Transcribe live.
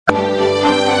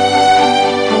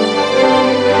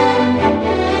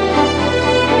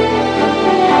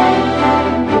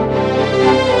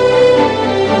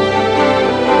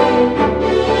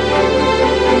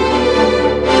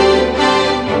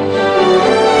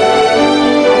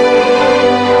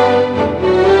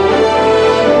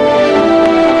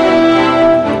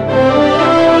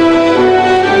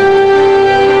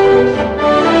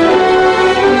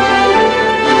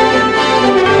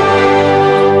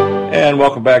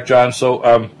back, John.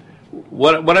 So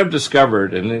what I've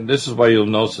discovered, and this is why you'll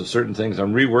notice that certain things,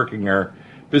 I'm reworking our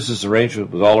business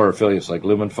arrangement with all our affiliates like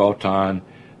Lumen Photon,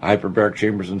 hyperbaric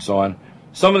chambers, and so on.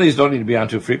 Some of these don't need to be on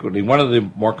too frequently. One of the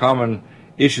more common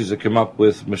issues that come up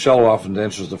with Michelle often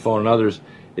answers the phone and others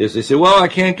is they say, well, I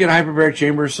can't get hyperbaric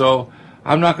chambers, so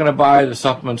I'm not going to buy the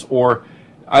supplements. Or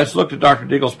I just looked at Dr.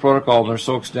 Deagle's protocol and they're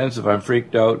so extensive, I'm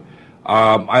freaked out.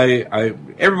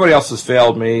 Everybody else has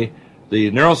failed me. The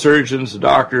neurosurgeons, the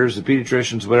doctors, the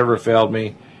pediatricians, whatever failed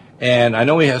me. And I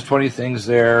know he has 20 things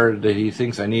there that he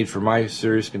thinks I need for my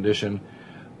serious condition,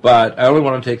 but I only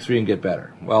want to take 3 and get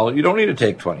better. Well, you don't need to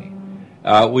take 20.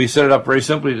 We set it up very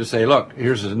simply to say, look,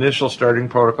 here's an initial starting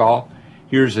protocol,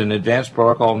 here's an advanced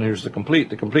protocol, and here's the complete.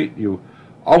 The complete, you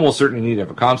almost certainly need to have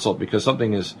a consult because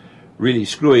something is really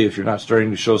screwy if you're not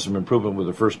starting to show some improvement with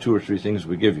the first 2 or 3 things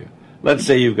we give you. Let's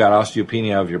say you've got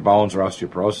osteopenia of your bones or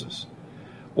osteoporosis,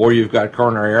 or you've got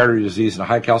coronary artery disease and a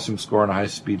high calcium score and a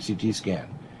high-speed CT scan.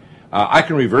 I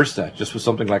can reverse that just with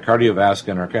something like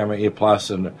Cardiovasc or Gamma A Plus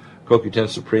and CoQ10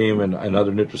 Supreme and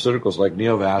other nutraceuticals like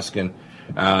Neovasc and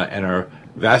our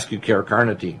Vascucare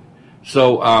carnitine.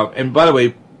 So, and by the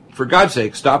way, for God's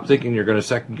sake, stop thinking you're going to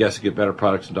second guess and get better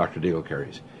products than Dr. Deagle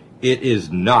carries. It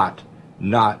is not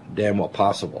damn well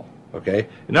possible. Okay,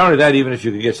 and not only that, even if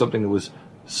you could get something that was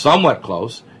somewhat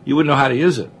close, you wouldn't know how to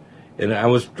use it. And I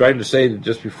was trying to say that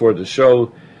just before the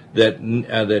show that when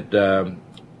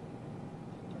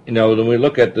we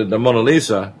look at the Mona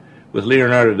Lisa with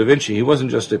Leonardo da Vinci, he wasn't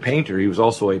just a painter; he was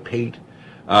also a paint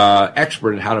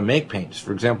expert in how to make paints.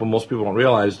 For example, most people don't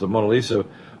realize the Mona Lisa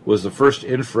was the first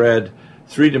infrared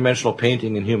 3-dimensional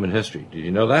painting in human history. Did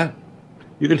you know that?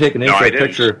 You can take an infrared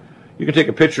picture. You can take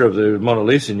a picture of the Mona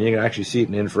Lisa, and you can actually see it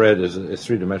in infrared as a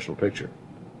 3-dimensional picture.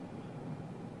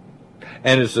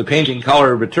 And it's the painting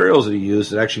color materials that he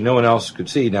used that actually no one else could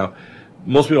see. Now,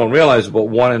 most people don't realize about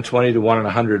 1 in 20 to 1 in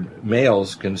 100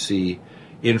 males can see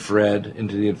infrared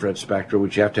into the infrared spectrum,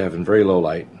 which you have to have in very low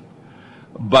light.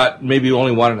 But maybe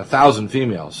only 1 in 1,000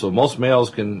 females. So most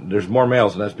males can, there's more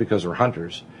males, and that's because they're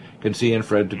hunters, can see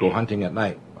infrared to go hunting at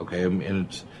night. Okay, and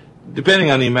it's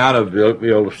depending on the amount of you'll be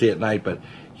able to see at night, but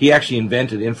he actually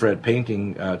invented infrared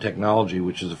painting technology,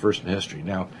 which is the first in history.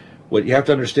 Now, what you have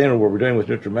to understand, and what we're doing with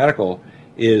NutriMedical,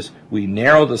 is we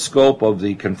narrow the scope of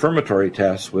the confirmatory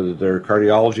tests, whether they're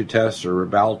cardiology tests or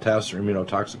bowel tests or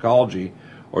immunotoxicology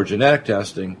or genetic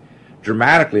testing,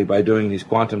 dramatically by doing these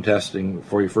quantum testing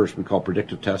for you first, we call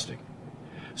predictive testing.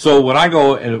 So when I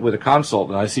go in with a consult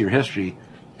and I see your history,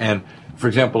 and for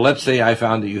example, let's say I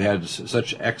found that you had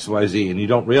such XYZ, and you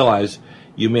don't realize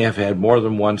you may have had more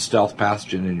than one stealth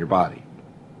pathogen in your body.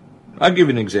 I'll give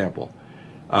you an example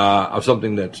of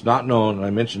something that's not known, and I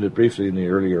mentioned it briefly in the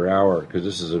earlier hour because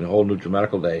this is a whole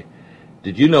NutriMedical day.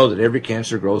 Did you know that every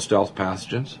cancer grows stealth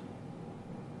pathogens?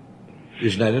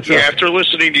 Isn't that interesting? Yeah, after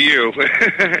listening to you.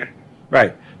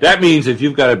 Right. That means if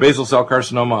you've got a basal cell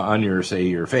carcinoma on your, say,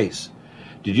 your face,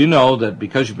 did you know that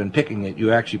because you've been picking it,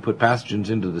 you actually put pathogens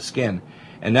into the skin,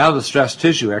 and now the stressed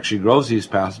tissue actually grows these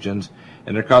pathogens,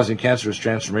 and they're causing cancerous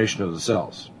transformation of the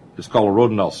cells. It's called a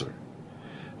rodent ulcer.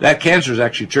 That cancer is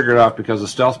actually triggered off because the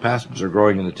stealth pathogens are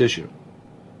growing in the tissue.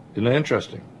 Isn't that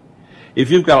interesting? If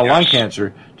you've got a lung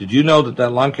cancer, did you know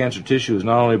that lung cancer tissue is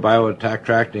not only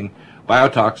bioattracting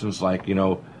biotoxins like,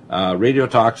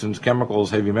 radiotoxins, chemicals,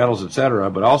 heavy metals,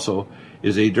 etc., but also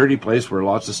is a dirty place where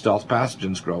lots of stealth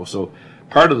pathogens grow. So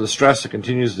part of the stress that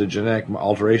continues the genetic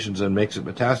alterations and makes it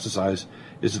metastasize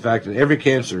is the fact that every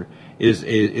cancer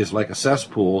is like a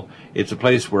cesspool. It's a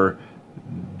place where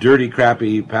dirty,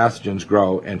 crappy pathogens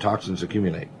grow and toxins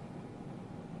accumulate.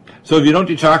 So if you don't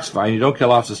detoxify and you don't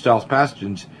kill off the stealth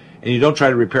pathogens and you don't try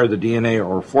to repair the DNA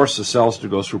or force the cells to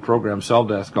go through programmed cell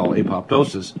death called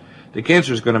apoptosis, the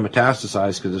cancer is going to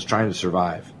metastasize because it's trying to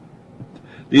survive.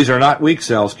 These are not weak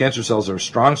cells. Cancer cells are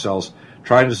strong cells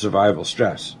trying to survive with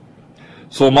stress.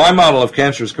 So my model of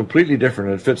cancer is completely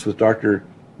different. It fits with the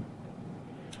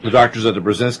doctors at the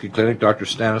Brzezinski Clinic, Dr.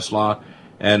 Stanislaw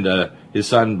and his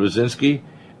son Brzezinski,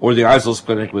 or the Isles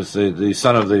Clinic was the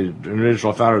son of the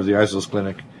original founder of the Isles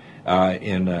Clinic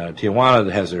in Tijuana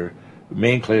that has their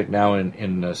main clinic now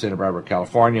in Santa Barbara,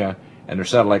 California, and their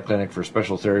satellite clinic for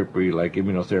special therapy like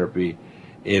immunotherapy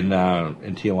in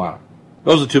Tijuana.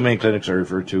 Those are the 2 main clinics I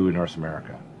refer to in North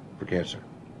America for cancer.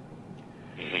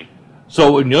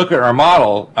 So when you look at our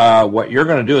model, what you're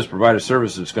going to do is provide a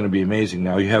service that's going to be amazing.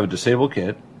 Now, you have a disabled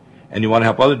kid, and you want to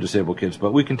help other disabled kids,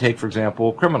 but we can take, for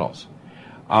example, criminals.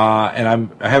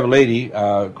 And I have a lady,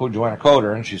 Joanna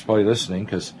Coder, and she's probably listening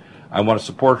because I want to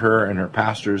support her and her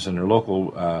pastors and her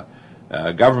local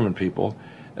government people.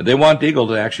 They want Deagle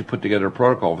to actually put together a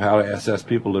protocol of how to assess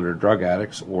people that are drug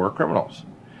addicts or criminals.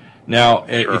 Now,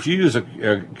 if you use a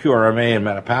QRMA and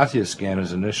metapathia scan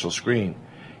as an initial screen,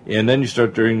 and then you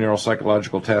start doing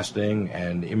neuropsychological testing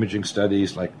and imaging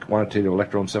studies like quantitative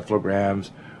electroencephalograms,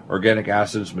 organic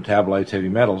acids, metabolites, heavy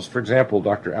metals. For example,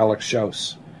 Dr. Alex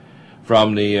Schaus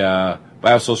from the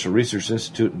Biosocial Research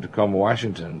Institute in Tacoma,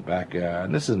 Washington, back,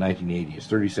 and this is 1980s,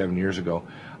 37 years ago.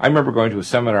 I remember going to a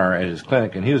seminar at his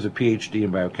clinic, and he was a PhD in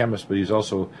biochemist, but he's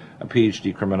also a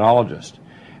PhD criminologist.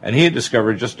 And he had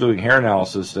discovered, just doing hair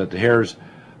analysis, that the hairs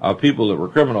of people that were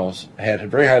criminals had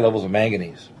very high levels of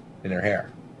manganese in their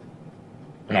hair.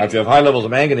 Now, if you have high levels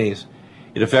of manganese,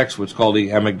 it affects what's called the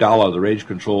amygdala, the rage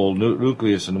control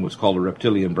nucleus, in what's called the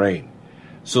reptilian brain.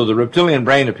 So the reptilian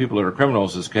brain of people that are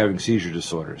criminals is having seizure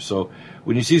disorders. So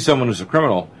when you see someone who's a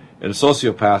criminal and a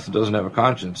sociopath that doesn't have a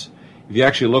conscience, if you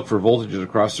actually look for voltages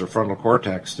across their frontal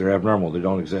cortex, they're abnormal. They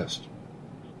don't exist.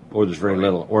 Or there's very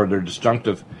little. Or they're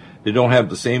disjunctive. They don't have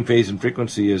the same phase and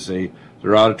frequency as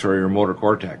their auditory or motor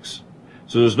cortex.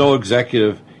 So there's no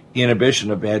executive inhibition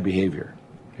of bad behavior,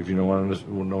 if you know what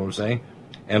I'm saying.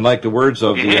 And like the words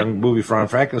of the young movie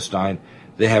Frankenstein,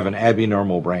 they have an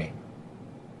abnormal brain.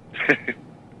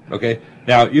 Okay?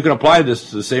 Now, you can apply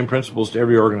this to the same principles to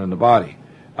every organ in the body.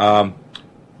 When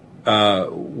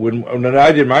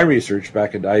I did my research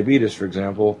back in diabetes, for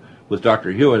example, with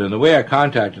Dr. Hewitt, and the way I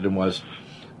contacted him was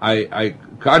I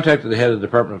contacted the head of the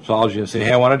Department of Pathology and said,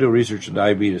 hey, I want to do research in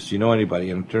diabetes. Do you know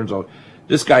anybody? And it turns out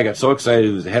this guy got so excited.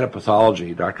 He was the head of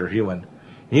pathology, Dr. Hewitt.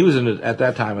 He was at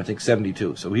that time, I think,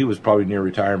 72, so he was probably near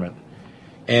retirement.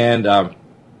 And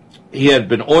he had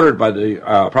been ordered by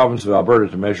the province of Alberta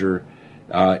to measure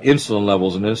insulin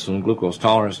levels and insulin glucose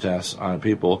tolerance tests on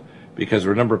people because there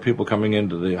were a number of people coming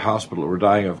into the hospital that were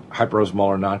dying of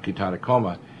hyperosmolar non-ketotic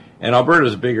coma. And Alberta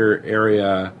is a bigger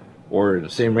area, or the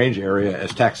same range area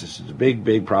as Texas. It's a big,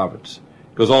 big province.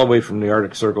 It goes all the way from the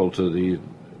Arctic Circle to the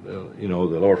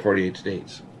lower 48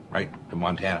 states, right, to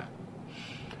Montana.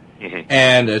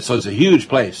 And so it's a huge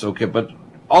place, okay, but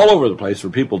all over the place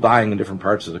were people dying in different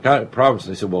parts of the province.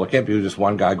 And they said, well, it can't be just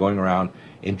one guy going around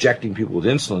injecting people with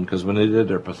insulin, because when they did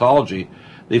their pathology,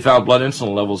 they found blood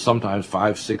insulin levels sometimes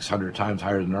 500-600 times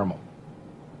higher than normal.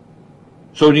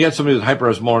 So when you get somebody with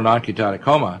hyperosmolar non-ketotic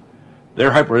coma,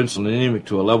 they're hyperinsulinemic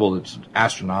to a level that's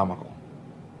astronomical.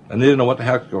 And they didn't know what the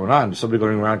heck was going on. There's somebody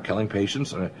going around killing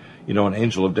patients, and an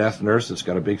angel of death nurse that's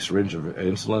got a big syringe of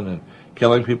insulin and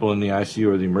killing people in the ICU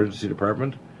or the emergency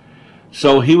department.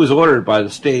 So he was ordered by the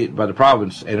state, by the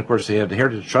province, and of course they had the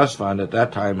Heritage Trust Fund at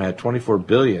that time had $24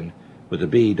 billion with a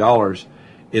B dollars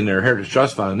in their Heritage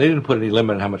Trust Fund, and they didn't put any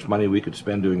limit on how much money we could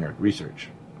spend doing our research.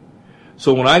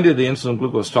 So when I did the insulin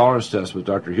glucose tolerance test with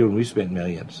Dr. Hewitt, we spent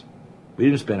millions. We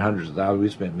didn't spend hundreds of thousands, we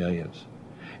spent millions.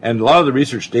 And a lot of the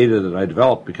research data that I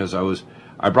developed, because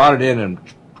I brought it in and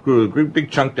grew a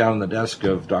big chunk down on the desk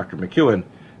of Dr. McEwen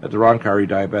at the Ron Khoury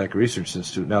Diabetic Research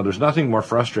Institute. Now, there's nothing more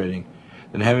frustrating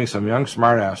than having some young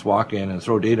smartass walk in and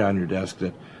throw data on your desk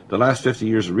that the last 50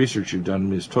 years of research you've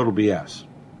done is total BS,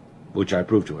 which I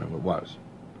proved to him it was.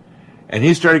 And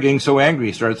he started getting so angry,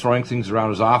 he started throwing things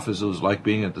around his office. It was like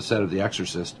being at the set of The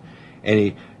Exorcist. And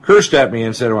he cursed at me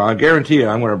and said, well, I guarantee you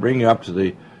I'm going to bring you up to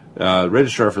the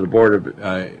registrar for the board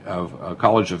of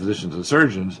College of Physicians and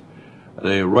Surgeons,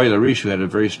 the Roy Lariche, who had a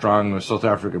very strong South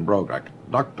African brogue, like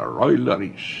Dr. Roy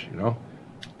Lariche,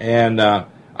 And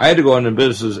I had to go into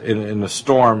business in a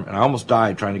storm, and I almost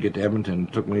died trying to get to Edmonton.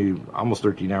 It took me almost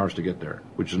 13 hours to get there,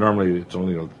 which is normally it's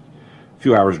only a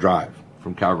few hours drive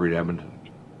from Calgary to Edmonton.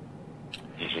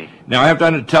 Now, I have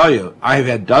to tell you, I have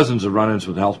had dozens of run-ins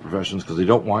with health professionals because they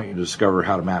don't want you to discover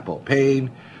how to map out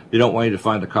pain. They don't want you to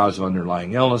find the cause of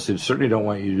underlying illness. They certainly don't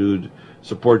want you to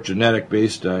support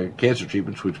genetic-based cancer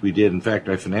treatments, which we did. In fact,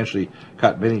 I financially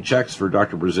cut many checks for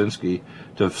Dr. Brzezinski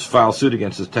to file suit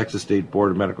against the Texas State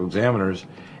Board of Medical Examiners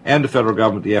and the federal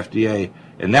government, the FDA.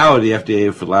 And now the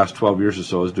FDA, for the last 12 years or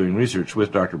so, is doing research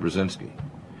with Dr. Brzezinski.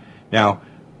 Now,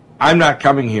 I'm not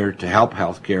coming here to help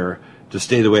healthcare to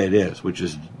stay the way it is, which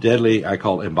is deadly, I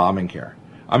call it embalming care.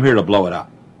 I'm here to blow it up.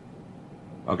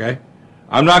 Okay?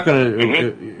 I'm not going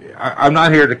to, I'm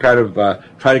not here to kind of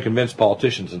try to convince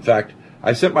politicians. In fact,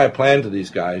 I sent my plan to these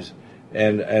guys,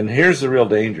 and here's the real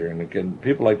danger. And again,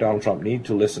 people like Donald Trump need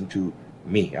to listen to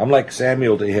me. I'm like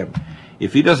Samuel to him.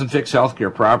 If he doesn't fix health care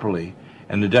properly,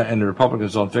 and the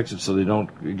Republicans don't fix it so they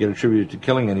don't get attributed to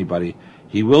killing anybody,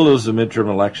 he will lose the midterm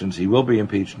elections, he will be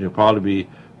impeached, and he'll probably be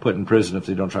put in prison if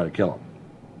they don't try to kill him.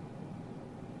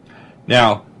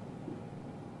 Now,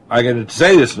 I got to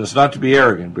say this, and it's not to be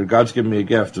arrogant, but God's given me a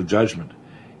gift of judgment.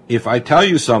 If I tell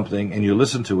you something and you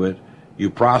listen to it, you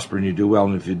prosper and you do well.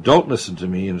 And if you don't listen to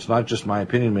me, and it's not just my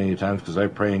opinion many times because I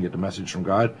pray and get the message from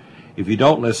God, if you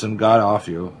don't listen, God off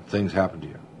you, things happen to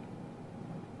you.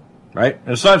 right?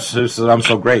 And it's not just that I'm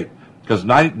so great, because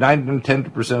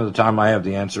 10% of the time I have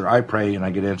the answer. I pray and I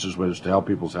get answers, whether it's to help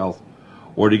people's health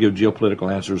or to give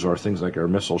geopolitical answers or things like our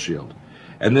missile shield.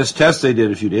 And this test they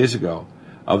did a few days ago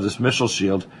of this missile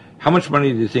shield, how much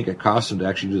money do you think it cost them to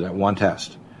actually do that one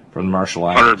test from the Marshall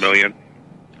Islands? 100 million.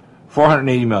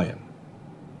 480 million.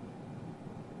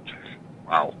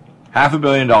 Wow. $500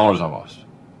 million almost.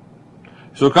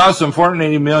 So it costs them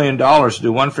 $480 million to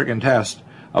do one freaking test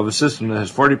of a system that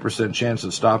has 40% chance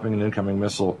of stopping an incoming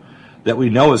missile that we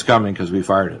know is coming because we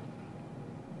fired it.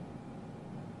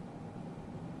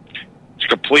 It's a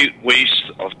complete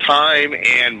waste of time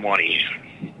and money.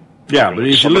 Yeah, but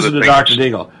if you listen to Dr.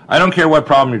 Deagle, I don't care what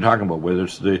problem you're talking about, whether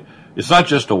it's not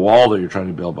just a wall that you're trying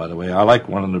to build, by the way. I like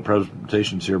one of the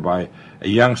presentations here by a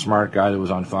young, smart guy that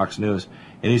was on Fox News,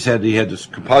 and he said he had this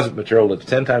composite material that's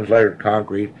 10 times lighter than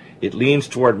concrete. It leans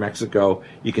toward Mexico.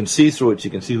 You can see through it. So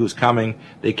you can see who's coming.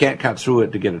 They can't cut through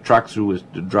it to get a truck through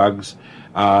with the drugs.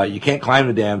 You can't climb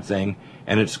the damn thing,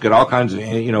 and it's got all kinds of,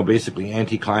 basically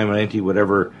anti-climate,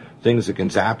 anti-whatever things that can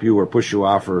zap you or push you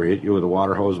off or hit you with a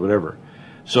water hose, whatever.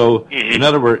 So, in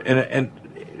other words, and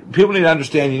people need to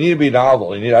understand, you need to be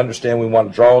novel. You need to understand we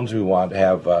want drones, we want to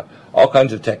have all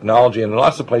kinds of technology, and in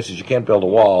lots of places you can't build a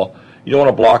wall. You don't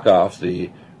want to block off the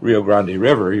Rio Grande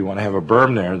River. You want to have a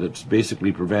berm there that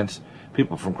basically prevents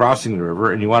people from crossing the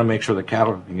river, and you want to make sure that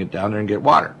cattle can get down there and get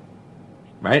water,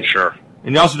 right? Sure.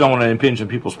 And you also don't want to impinge on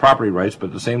people's property rights, but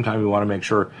at the same time you want to make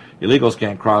sure illegals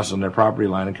can't cross on their property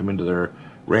line and come into their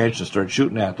ranch and start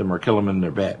shooting at them or kill them in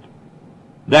their bed.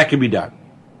 That can be done.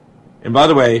 And by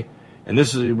the way, and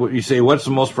this is what you say, what's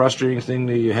the most frustrating thing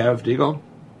that you have, Deagle?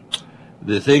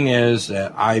 The thing is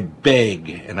that I beg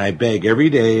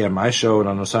every day on my show and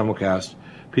on the simulcast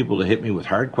people to hit me with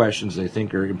hard questions they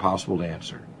think are impossible to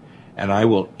answer. And I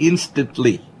will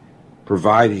instantly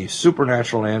provide a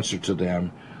supernatural answer to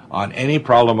them on any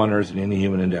problem on Earth in any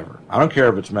human endeavor. I don't care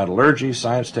if it's metallurgy,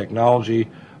 science, technology,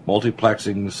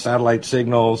 multiplexing, satellite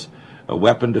signals,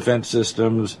 weapon defense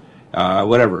systems,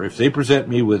 whatever. If they present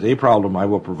me with a problem, I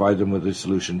will provide them with a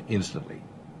solution instantly.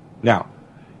 Now,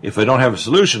 if I don't have a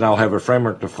solution, I'll have a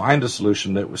framework to find a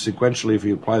solution that sequentially, if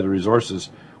you apply the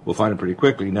resources, we'll find it pretty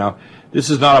quickly. Now,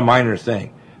 this is not a minor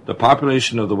thing. The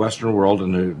population of the Western world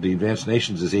and the advanced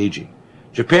nations is aging.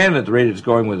 Japan, at the rate it's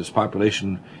going with its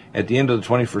population, at the end of the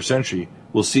 21st century,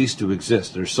 will cease to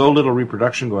exist. There's so little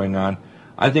reproduction going on.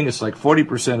 I think it's like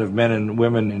 40% of men and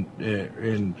women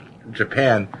in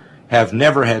Japan have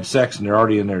never had sex, and they're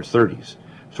already in their 30s.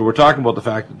 So we're talking about the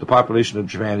fact that the population of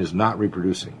Japan is not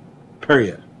reproducing,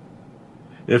 period.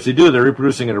 And if they do, they're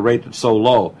reproducing at a rate that's so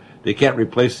low, they can't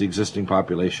replace the existing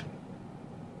population.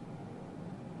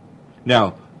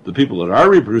 Now, the people that are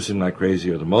reproducing like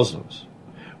crazy are the Muslims,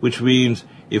 which means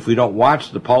if we don't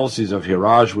watch the policies of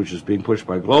Hiraj, which is being pushed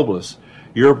by globalists,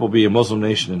 Europe will be a Muslim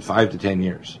nation in 5 to 10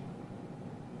 years.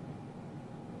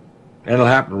 And it'll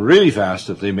happen really fast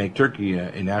if they make Turkey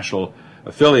a national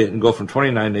affiliate and go from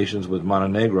 29 nations with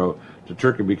Montenegro to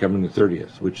Turkey becoming the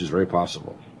 30th, which is very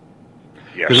possible.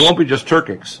 Yes. Because it won't be just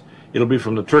Turkics. It'll be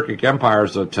from the Turkic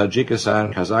empires of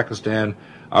Tajikistan, Kazakhstan,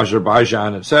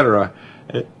 Azerbaijan, etc.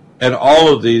 And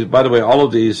all of these, by the way, all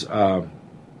of these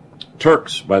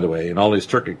Turks, by the way, and all these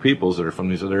Turkic peoples that are from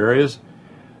these other areas,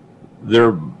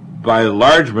 they're by a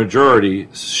large majority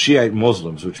Shiite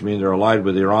Muslims, which means they're allied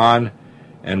with Iran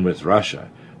and with Russia.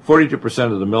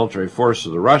 42% of the military force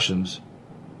of the Russians,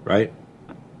 right,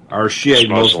 are Shiite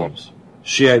Muslims.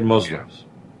 Shiite Muslims. Yeah.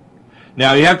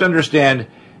 Now, you have to understand,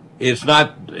 it's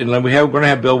not, and we're going to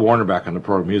have Bill Warner back on the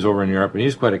program. He's over in Europe, and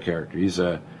he's quite a character. He's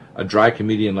a dry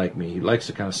comedian like me. He likes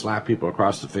to kind of slap people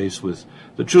across the face with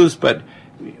the truth, but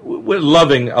with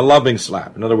a loving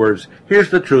slap. In other words, here's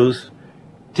the truth.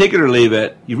 Take it or leave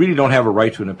it. You really don't have a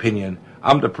right to an opinion.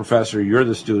 I'm the professor. You're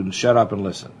the student. Shut up and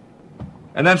listen.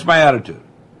 And that's my attitude.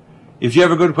 If you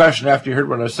have a good question after you heard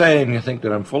what I say and you think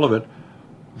that I'm full of it,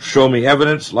 show me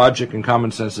evidence, logic, and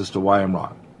common sense as to why I'm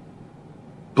wrong.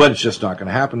 But it's just not going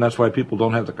to happen. That's why people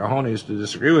don't have the cojones to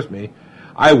disagree with me.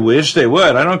 I wish they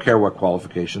would. I don't care what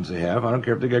qualifications they have. I don't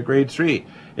care if they get grade 3.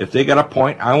 If they got a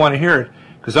point, I want to hear it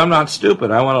because I'm not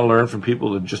stupid. I want to learn from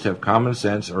people that just have common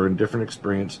sense or a different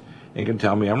experience and can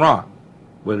tell me I'm wrong.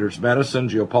 Whether it's medicine,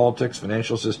 geopolitics,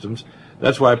 financial systems.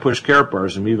 That's why I push carrot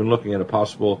bars. I'm even looking at a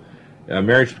possible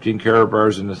marriage between carrot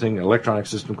bars and the electronic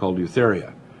system called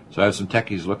Eutheria. So I have some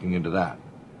techies looking into that.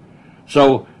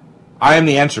 So I am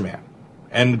the answer man.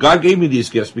 And God gave me these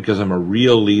gifts because I'm a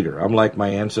real leader. I'm like my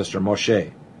ancestor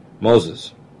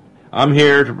Moses. I'm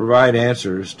here to provide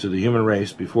answers to the human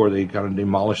race before they kind of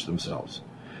demolish themselves.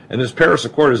 And this Paris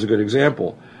Accord is a good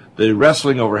example. The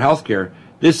wrestling over health care,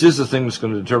 this is the thing that's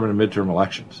going to determine the midterm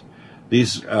elections.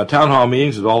 these town hall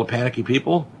meetings with all the panicky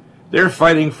people, they're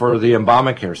fighting for the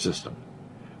Obamacare system,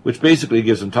 which basically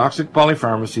gives them toxic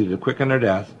polypharmacy to quicken their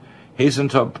death, hasten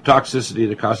toxicity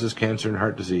that causes cancer and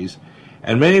heart disease,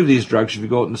 and many of these drugs, if you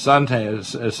go out in the sun,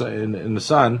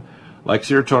 like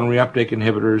serotonin reuptake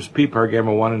inhibitors, PPAR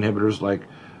gamma 1 inhibitors like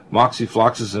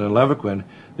moxifloxacin and Levaquin,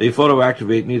 they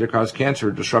photoactivate and either cause cancer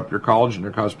or disrupt your collagen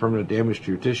or cause permanent damage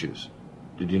to your tissues.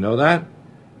 Did you know that?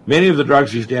 Many of the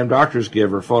drugs these damn doctors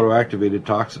give are photoactivated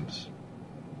toxins.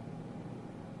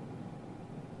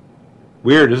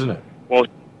 Weird, isn't it? Well,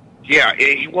 yeah.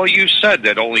 Well, you said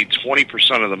that only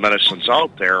 20% of the medicines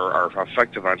out there are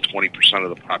effective on 20% of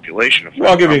the population.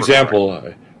 Well, I'll give you an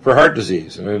example. For heart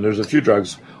disease, I mean, there's a few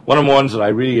drugs. One of the ones that I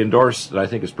really endorse that I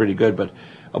think is pretty good, but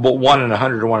about 1 in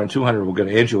 100 or 1 in 200 will get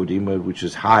angioedema, which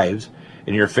is hives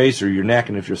in your face or your neck,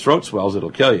 and if your throat swells,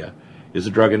 it'll kill you, is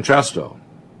the drug Entresto.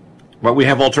 But we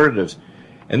have alternatives,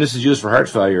 and this is used for heart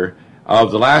failure.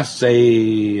 Of the last,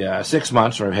 say, 6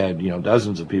 months, where I've had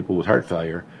dozens of people with heart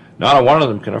failure, not a one of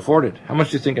them can afford it. How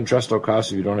much do you think Entresto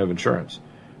costs if you don't have insurance?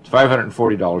 It's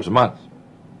 $540 a month.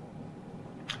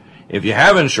 If you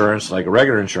have insurance, like a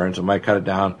regular insurance, it might cut it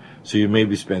down so you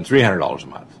maybe spend $300 a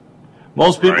month.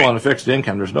 Most people on a fixed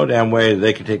income, there's no damn way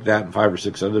they can take that and 5 or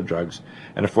 6 other drugs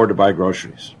and afford to buy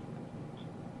groceries.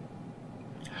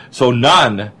 So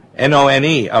none,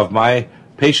 N-O-N-E, of my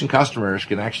patient customers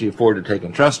can actually afford to take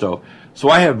Entresto. So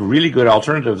I have really good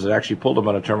alternatives that actually pull them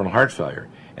out of terminal heart failure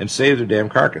and save their damn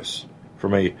carcass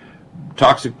from a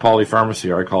toxic polypharmacy,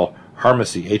 or I call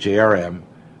Harmacy, H-A-R-M,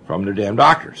 from their damn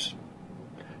doctors.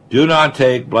 Do not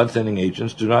take blood thinning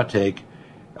agents. Do not take,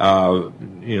 a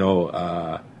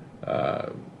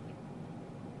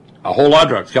whole lot of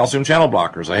drugs. Calcium channel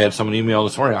blockers. I had someone email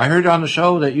this morning. I heard on the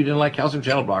show that you didn't like calcium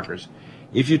channel blockers.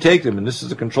 If you take them, and this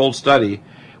is a controlled study,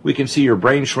 we can see your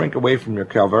brain shrink away from your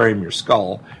calvarium, your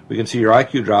skull. We can see your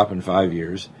IQ drop in 5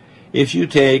 years. If you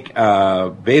take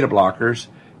beta blockers,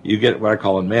 you get what I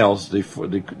call in males the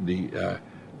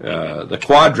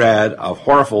quadrad of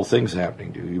horrible things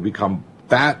happening to you. You become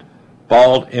fat,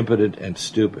 bald, impotent, and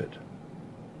stupid.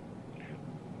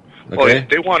 Okay? Well,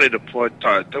 they wanted to put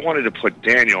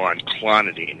Daniel on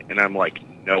clonidine, and I'm like,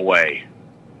 no way.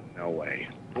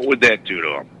 What would that do to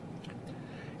him?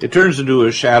 It turns into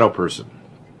a shadow person.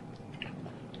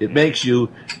 It makes you're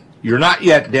not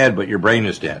yet dead, but your brain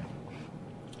is dead.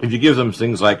 If you give them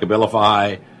things like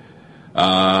Abilify,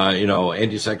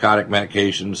 antipsychotic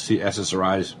medications,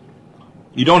 SSRIs,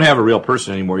 you don't have a real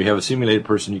person anymore. You have a simulated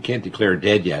person. You can't declare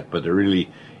dead yet, but they're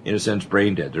really, in a sense,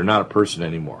 brain dead. They're not a person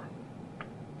anymore.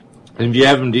 And if you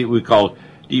have them, we call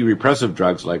de-repressive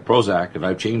drugs like Prozac, and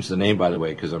I've changed the name, by the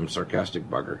way, because I'm a sarcastic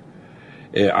bugger.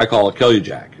 I call it Kill You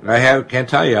Jack. And can't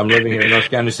tell you, I'm living here in North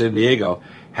County, San Diego,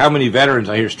 how many veterans,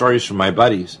 I hear stories from my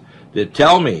buddies that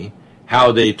tell me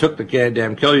how they took the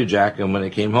damn Kill You Jack, and when they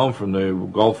came home from the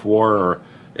Gulf War or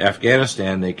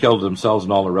Afghanistan, they killed themselves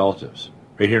and all their relatives,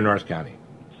 right here in North County.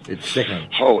 It's sickening.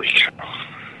 Holy cow.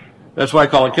 That's why I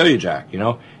call it Kill You Jack,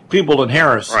 Klebold and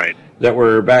Harris that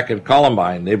were back at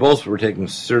Columbine, they both were taking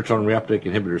serotonin reuptake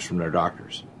inhibitors from their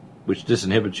doctors, which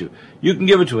disinhibits you. You can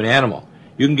give it to an animal.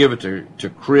 You can give it to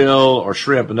krill or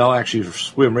shrimp, and they'll actually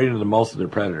swim right into the mouth of their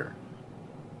predator.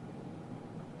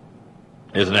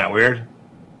 Isn't that weird?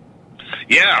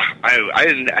 Yeah, I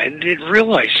didn't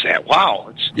realize that.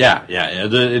 Wow. Yeah.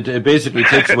 It basically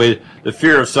takes away the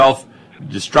fear of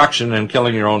self-destruction and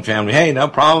killing your own family. Hey, no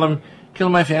problem. Kill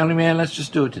my family, man. Let's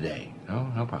just do it today.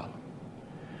 No problem.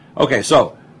 Okay,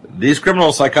 so these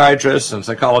criminal psychiatrists and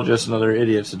psychologists and other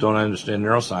idiots that don't understand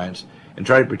neuroscience and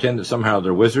try to pretend that somehow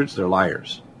they're wizards, they're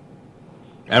liars.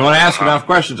 And when I ask enough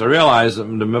questions, I realize that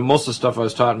most of the stuff I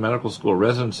was taught in medical school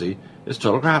residency is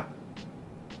total crap.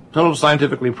 Total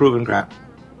scientifically proven crap.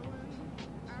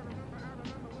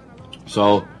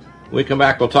 So when we come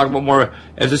back, we'll talk about more.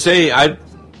 As I say,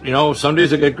 some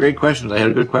days I get great questions. I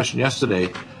had a good question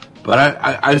yesterday, but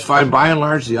I find by and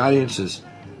large the audiences,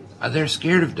 they're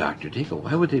scared of Dr. Deagle.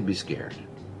 Why would they be scared?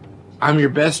 I'm your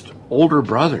best older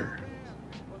brother.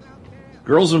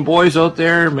 Girls and boys out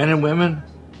there, men and women,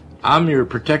 I'm your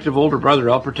protective older brother.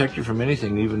 I'll protect you from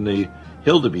anything, even the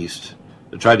wildebeest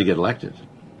that tried to get elected.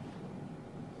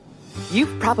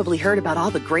 You've probably heard about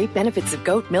all the great benefits of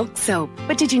goat milk soap,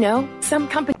 but did you know some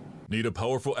companies... Need a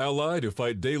powerful ally to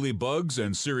fight daily bugs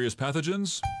and serious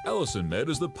pathogens? Allicin Med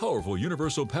is the powerful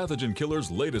universal pathogen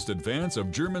killer's latest advance of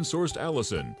German-sourced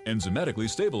allicin, enzymatically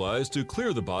stabilized to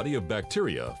clear the body of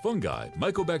bacteria, fungi,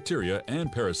 mycobacteria,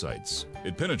 and parasites.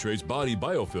 It penetrates body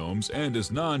biofilms and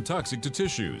is non-toxic to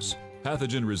tissues.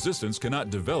 Pathogen resistance cannot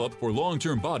develop for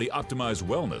long-term body-optimized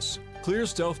wellness. Clear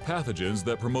stealth pathogens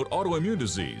that promote autoimmune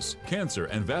disease, cancer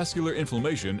and vascular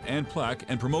inflammation and plaque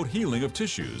and promote healing of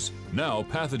tissues. Now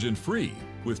pathogen-free.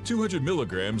 With 200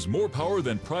 milligrams more power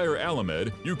than prior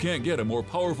Alamed, you can't get a more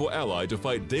powerful ally to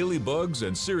fight daily bugs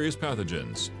and serious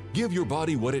pathogens. Give your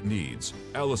body what it needs.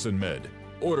 Allison Med.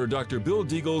 Order Dr. Bill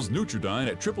Deagle's Nutridyne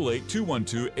at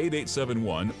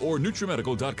 888-212-8871 or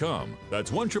NutriMedical.com.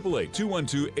 That's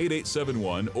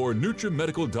 1-888-212-8871 or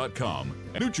NutriMedical.com.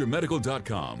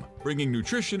 NutriMedical.com, bringing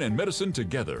nutrition and medicine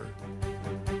together.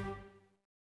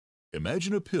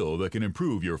 Imagine a pill that can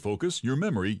improve your focus, your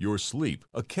memory, your sleep,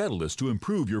 a catalyst to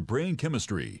improve your brain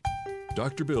chemistry.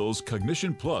 Dr. Bill's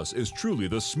Cognition Plus is truly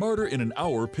the smarter in an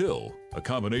hour pill. A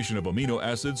combination of amino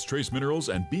acids, trace minerals,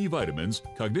 and B vitamins,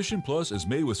 Cognition Plus is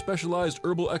made with specialized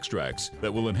herbal extracts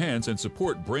that will enhance and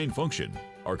support brain function.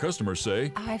 Our customers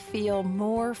say, I feel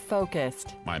more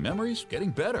focused. My memory's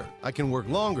getting better. I can work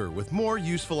longer with more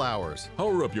useful hours.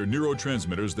 Power up your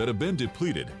neurotransmitters that have been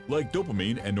depleted, like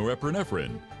dopamine and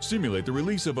norepinephrine. Stimulate the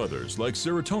release of others, like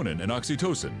serotonin and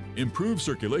oxytocin. Improve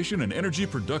circulation and energy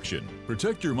production.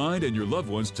 Protect your mind and your loved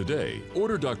ones today.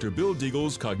 Order Dr. Bill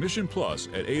Deagle's Cognition Plus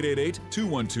at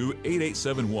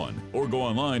 888-212-8871 or go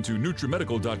online to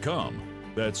NutriMedical.com.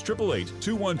 That's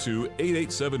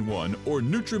 888-212-8871 or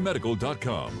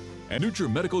NutriMedical.com. And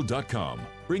NutriMedical.com,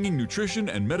 bringing nutrition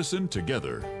and medicine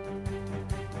together.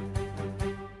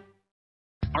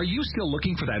 Are you still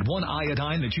looking for that one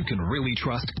iodine that you can really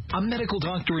trust? A medical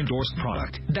doctor endorsed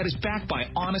product that is backed by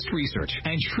honest research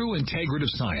and true integrative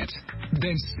science?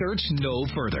 Then search no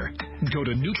further. Go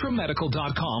to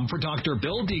NutriMedical.com for Dr.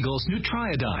 Bill Deagle's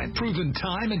Nutriodine, proven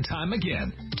time and time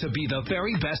again to be the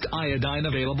very best iodine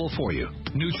available for you.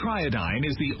 Nutriodine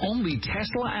is the only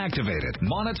Tesla-activated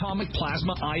monatomic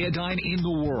plasma iodine in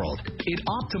the world. It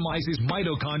optimizes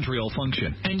mitochondrial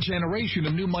function and generation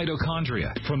of new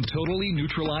mitochondria, from totally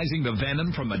neutralizing the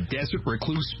venom from a desert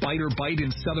recluse spider bite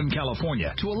in Southern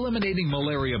California to eliminating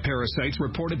malaria parasites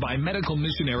reported by medical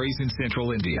missionaries in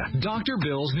Central India. Dr.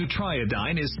 Bill's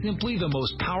Nutriodine is simply the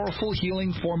most powerful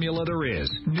healing formula there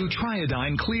is.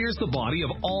 Nutriodine clears the body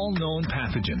of all known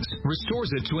pathogens,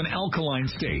 restores it to an alkaline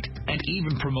state, and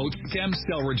even promotes stem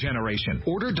cell regeneration.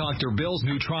 Order Dr. Bill's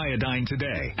Nutriodine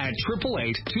today at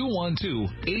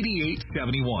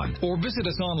 888-212-8871 or visit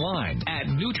us online at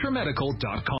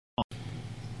NutriMedical.com.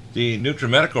 The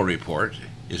NutriMedical Report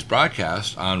is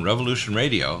broadcast on Revolution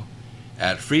Radio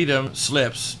at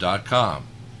freedomslips.com.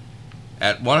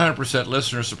 At 100%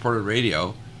 listener-supported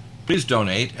radio, please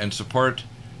donate and support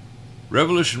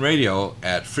Revolution Radio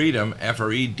at freedom,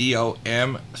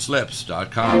 FREDOM,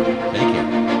 slips.com. Thank you.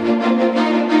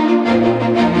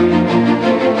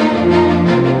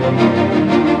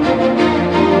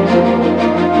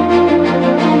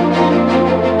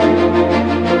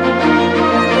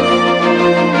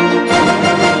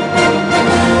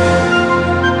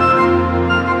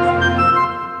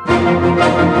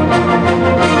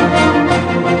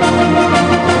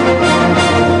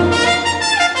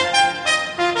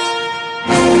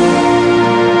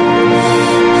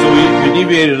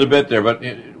 Deviated a bit there, but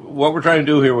what we're trying to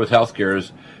do here with healthcare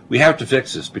is we have to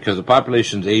fix this because the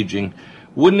population's aging.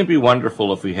 Wouldn't it be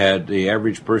wonderful if we had the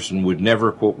average person would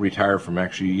never, quote, retire from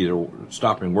actually either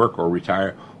stopping work or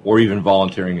retire or even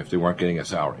volunteering if they weren't getting a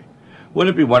salary?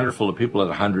 Wouldn't it be wonderful if people at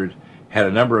 100 had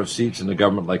a number of seats in the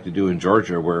government like they do in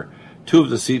Georgia, where 2 of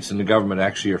the seats in the government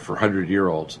actually are for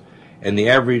 100-year-olds, and the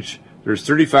average, there's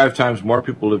 35 times more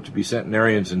people live to be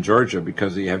centenarians in Georgia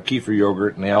because they have kefir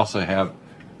yogurt and they also have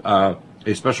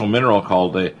a special mineral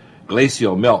called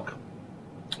glacial milk.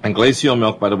 And glacial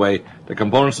milk, by the way, the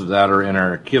components of that are in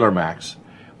our Keeler Max,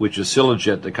 which is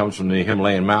silogit that comes from the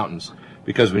Himalayan mountains.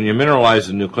 Because when you mineralize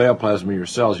the nucleoplasm of your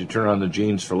cells, you turn on the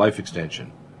genes for life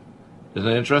extension. Isn't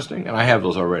that interesting? And I have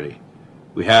those already.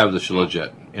 We have the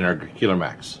silogit in our Keeler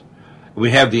Max. We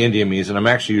have the indiamese, and I'm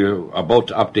actually about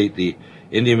to update the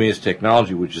indiamese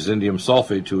technology, which is indium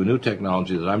sulfate, to a new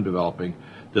technology that I'm developing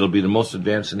that'll be the most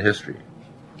advanced in history.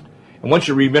 And once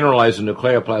you remineralize the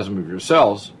nucleoplasm of your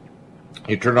cells,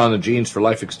 you turn on the genes for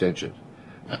life extension.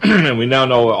 And we now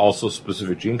know also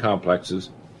specific gene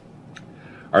complexes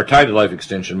are tied to life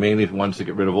extension, mainly ones that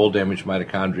get rid of old damaged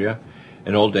mitochondria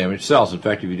and old damaged cells. In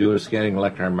fact, if you do a scanning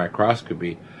electron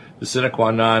microscopy, the sine qua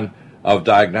non of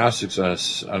diagnostics on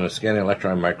a scanning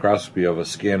electron microscopy of a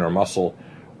skin or muscle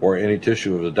or any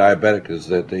tissue of the diabetic is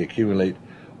that they accumulate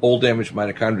old damaged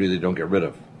mitochondria they don't get rid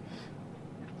of.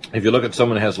 If you look at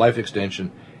someone who has life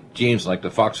extension genes like the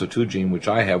FOXO2 gene, which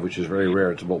I have, which is very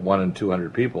rare, it's about 1 in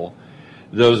 200 people,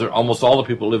 those are almost all the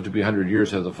people who live to be 100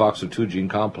 years have the FOXO2 gene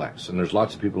complex. And there's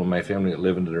lots of people in my family that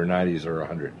live into their 90s or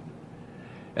 100.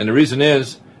 And the reason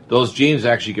is those genes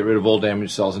actually get rid of old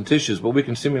damaged cells and tissues, but we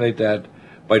can stimulate that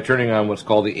by turning on what's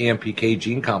called the AMPK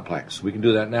gene complex. We can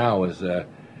do that now with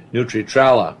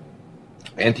NutriTrala,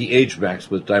 anti-age max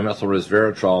with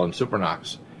dimethylresveratrol and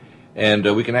Supernox. And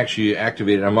we can actually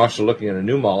activate it. I'm also looking at a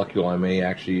new molecule I may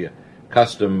actually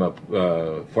custom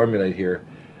formulate here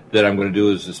that I'm going to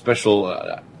do as a special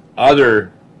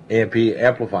other AMP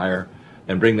amplifier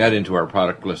and bring that into our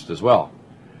product list as well.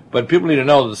 But people need to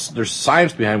know there's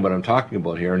science behind what I'm talking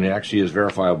about here, and it actually is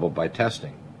verifiable by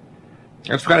testing.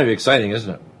 That's kind of exciting,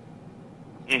 isn't it?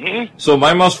 Mm-hmm. So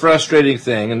my most frustrating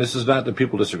thing, and this is not that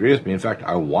people disagree with me. In fact,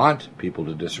 I want people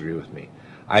to disagree with me.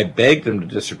 I beg them to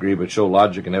disagree, but show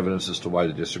logic and evidence as to why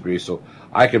they disagree, so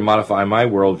I can modify my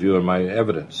worldview and my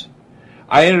evidence.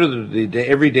 I enter the day,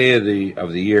 every day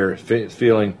of the year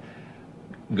feeling,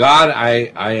 God,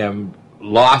 I am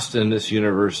lost in this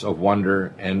universe of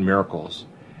wonder and miracles.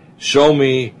 Show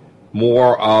me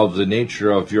more of the nature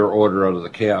of your order out of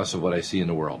the chaos of what I see in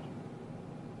the world.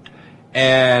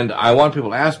 And I want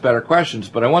people to ask better questions,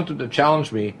 but I want them to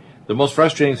challenge me. The most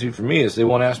frustrating thing for me is they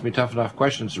won't ask me tough enough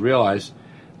questions to realize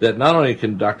that not only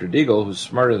can Dr. Deagle, who's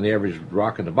smarter than the average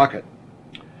rock in the bucket,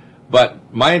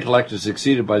 but my intellect is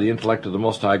exceeded by the intellect of the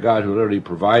Most High God, who literally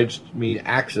provides me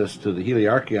access to the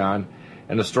Heliarcheon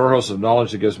and a storehouse of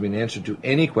knowledge that gives me an answer to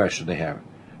any question they have.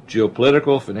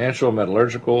 Geopolitical, financial,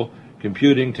 metallurgical,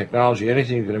 computing, technology,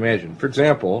 anything you can imagine. For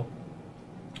example,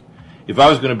 if I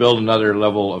was going to build another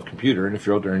level of computer, and if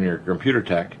you're out there in your computer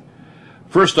tech,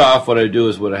 first off, what I do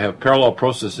is I have parallel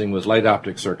processing with light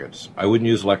optic circuits. I wouldn't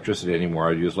use electricity anymore.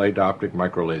 I'd use light optic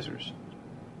micro lasers.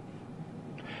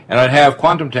 And I'd have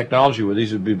quantum technology where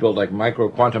these would be built like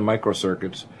quantum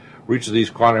microcircuits, where each of these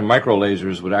quantum micro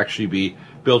lasers would actually be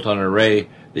built on an array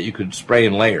that you could spray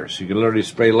in layers. You could literally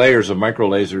spray layers of micro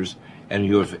lasers, and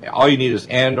all you need is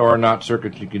AND or NOT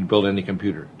circuits. You can build any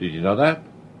computer. Did you know that?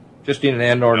 Just need an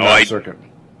AND or NOT circuit.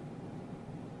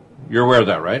 You're aware of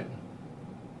that, right?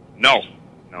 No,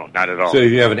 not at all. So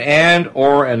if you have an AND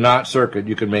or a NOT circuit,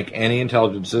 you can make any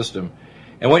intelligent system.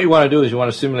 And what you want to do is you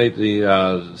want to simulate the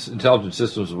intelligent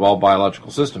systems of all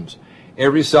biological systems.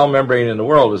 Every cell membrane in the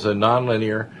world is a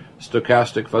nonlinear,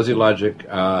 stochastic, fuzzy logic,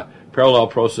 parallel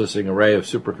processing array of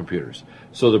supercomputers.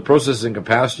 So the processing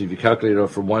capacity, if you calculate it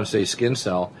from one, say, skin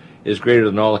cell, is greater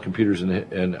than all the computers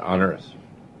on Earth.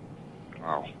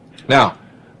 Wow. Now,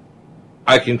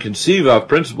 I can conceive of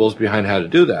principles behind how to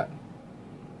do that.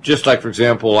 Just like, for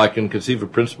example, I can conceive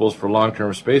of principles for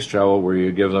long-term space travel where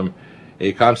you give them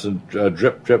a constant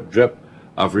drip, drip, drip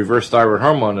of reverse thyroid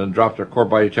hormone and drop their core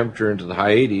body temperature into the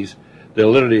high 80s.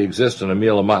 They'll literally exist on a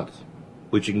meal a month,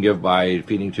 which you can give by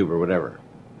feeding tube or whatever.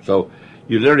 So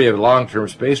you literally have long-term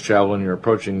space travel when you're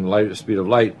approaching the speed of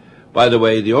light. By the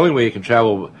way, the only way you can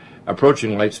travel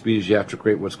approaching light speed is you have to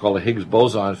create what's called a Higgs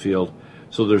boson field.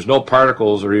 So there's no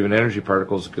particles or even energy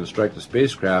particles that can strike the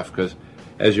spacecraft, because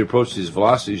as you approach these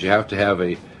velocities, you have to have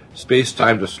a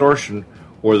space-time distortion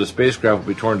or the spacecraft will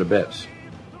be torn to bits.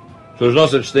 So there's no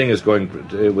such thing as going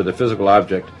with a physical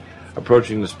object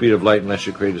approaching the speed of light unless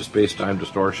you create a space-time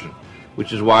distortion,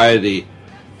 which is why the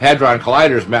Hadron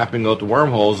Collider is mapping out the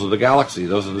wormholes of the galaxy.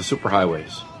 Those are the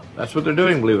superhighways. That's what they're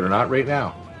doing, believe it or not, right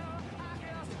now.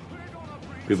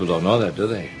 People don't know that, do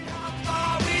they?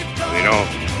 We don't.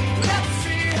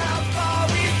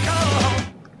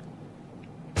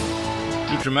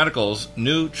 NutriMedical's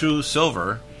new True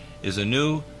Silver is a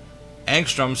new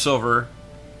angstrom silver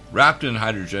wrapped in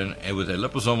hydrogen and with a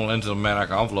liposomal enzymatic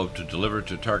envelope to deliver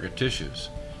to target tissues.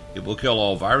 It will kill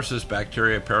all viruses,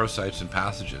 bacteria, parasites, and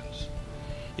pathogens.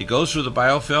 It goes through the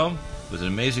biofilm with an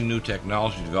amazing new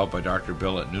technology developed by Dr.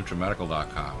 Bill at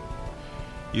NutriMedical.com.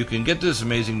 You can get this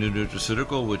amazing new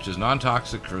nutraceutical, which is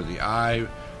non-toxic for the eye,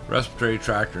 respiratory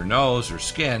tract, or nose, or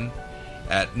skin,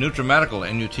 at NutriMedical,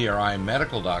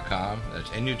 NutriMedical.com. That's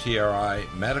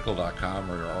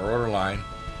NutriMedical.com, or our order line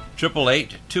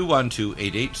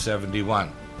 888-212-8871.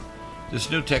 This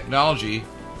new technology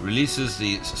releases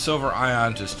the silver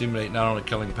ion to stimulate not only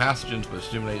killing pathogens, but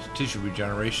stimulates tissue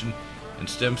regeneration and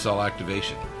stem cell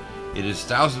activation. It is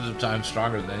thousands of times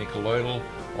stronger than any colloidal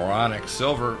or onyx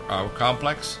silver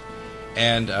complex,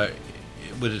 and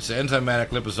with its enzymatic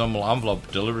liposomal envelope,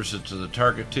 delivers it to the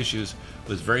target tissues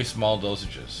with very small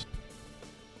dosages.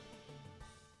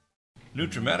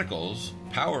 NutriMedical's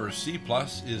Power C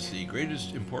Plus is the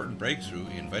greatest important breakthrough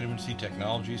in vitamin C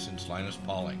technology since Linus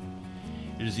Pauling.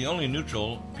 It is the only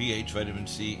neutral pH vitamin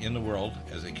C in the world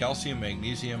as a calcium,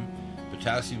 magnesium,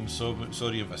 potassium,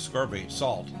 sodium ascorbate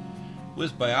salt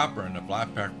with bioperin, a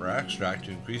black pepper extract,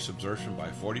 to increase absorption by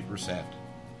 40%.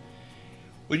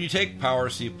 When you take Power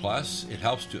C Plus, it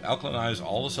helps to alkalinize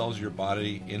all the cells of your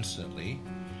body instantly,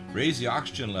 raise the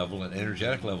oxygen level and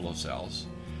energetic level of cells,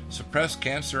 suppress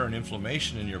cancer and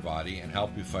inflammation in your body, and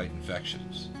help you fight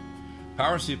infections.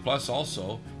 Power C Plus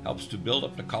also helps to build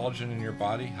up the collagen in your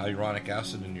body, hyaluronic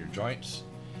acid in your joints,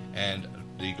 and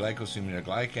the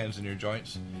glycosaminoglycans in your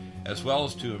joints, as well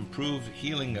as to improve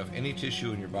healing of any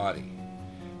tissue in your body.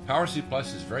 Power C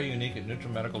Plus is very unique at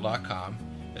NutriMedical.com.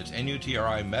 It's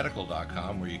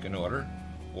NutriMedical.com where you can order,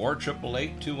 or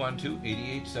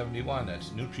 888-212-8871. That's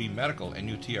NutriMedical,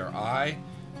 N-U-T-R-I,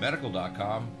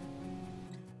 medical.com.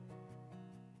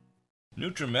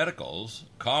 NutriMedical's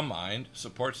Calm Mind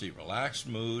supports a relaxed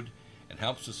mood and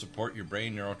helps to support your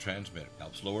brain neurotransmitter.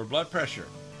 Helps lower blood pressure,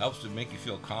 helps to make you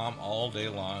feel calm all day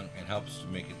long, and helps to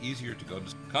make it easier to go to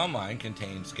sleep. Calm Mind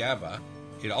contains GABA.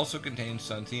 It also contains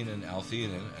xanthine and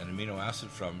L-theanine, an amino acid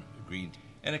from green tea.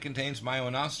 And it contains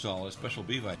myo-inositol, a special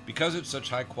B vitamin. Because it's such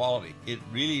high quality, it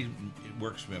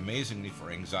works amazingly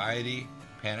for anxiety,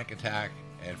 panic attack,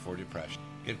 and for depression.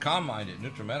 Get Calm Mind at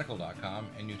NutriMedical.com,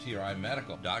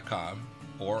 NutriMedical.com,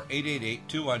 or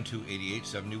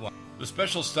 888-212-8871. The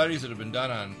special studies that have been done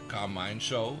on Calm Mind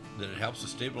show that it helps to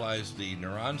stabilize the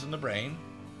neurons in the brain,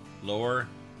 lower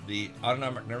the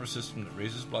autonomic nervous system that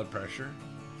raises blood pressure,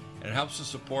 and it helps to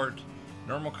support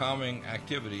normal calming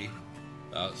activity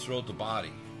throughout the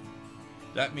body.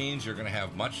 That means you're going to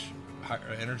have much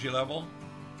higher energy level,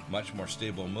 much more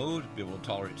stable mood, be able to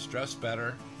tolerate stress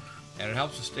better, and it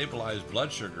helps to stabilize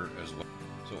blood sugar as well.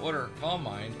 So order Calm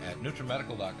Mind at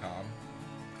NutriMedical.com.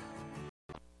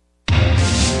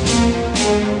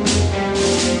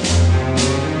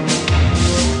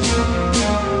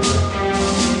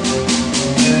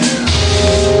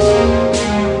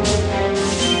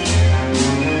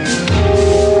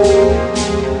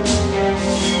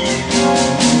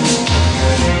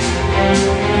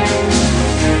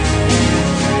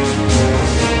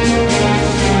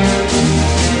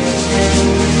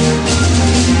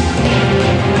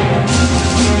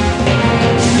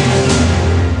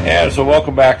 So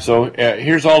welcome back. So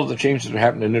here's all of the changes that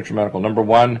happened in NutriMedical. Number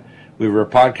one, we were a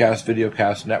podcast,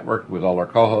 videocast network with all our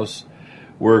co-hosts.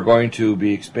 We're going to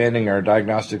be expanding our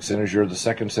diagnostic centers. You're the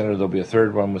second center. There'll be a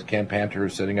third one with Ken Panter,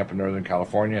 who's setting up in Northern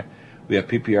California. We have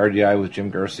PPRDI with Jim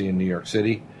Garcia in New York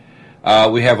City.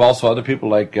 We have also other people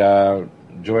like Joanna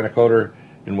Coder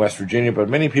in West Virginia, but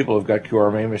many people have got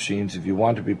QRMA machines. If you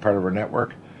want to be part of our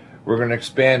network, we're going to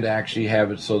expand to actually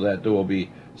have it so that there will be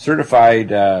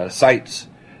certified sites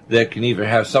that can either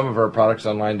have some of our products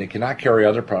online. They cannot carry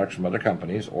other products from other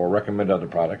companies or recommend other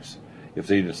products if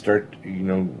they just start,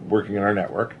 working in our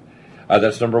network.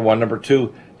 That's number one. Number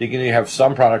two, they can either have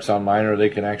some products online, or they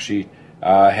can actually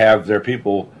have their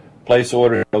people place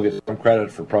orders. They'll get some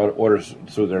credit for orders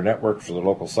through their network for the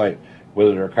local site,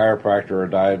 whether they're a chiropractor or a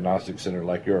diagnostic center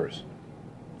like yours.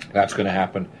 That's going to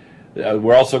happen.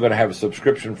 We're also going to have a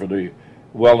subscription for the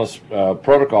wellness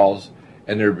protocols,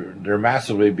 and they're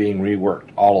massively being reworked,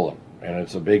 all of them. And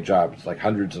it's a big job. It's like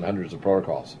hundreds and hundreds of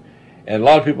protocols. And a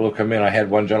lot of people have come in. I had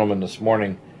one gentleman this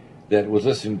morning that was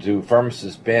listening to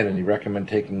Pharmacist Ben, and he recommended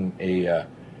taking a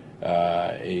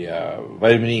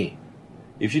vitamin E.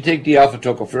 If you take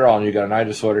D-alpha-tocopherol and you got an eye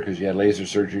disorder because you had laser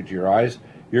surgery to your eyes,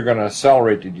 you're going to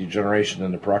accelerate the degeneration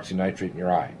in the peroxynitrate in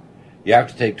your eye. You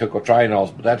have to take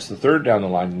tocotrienols, but that's the third down the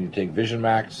line. You need to take Vision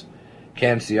Max,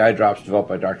 Can-C eye drops developed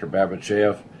by Dr. Babit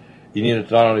Sheyev. You need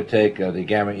to not only take the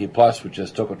Gamma E+, which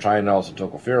is tocotrienols and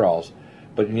tocopherols,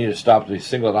 but you need to stop the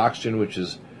singlet oxygen, which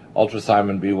is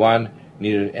ultrathymine B1.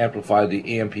 You need to amplify the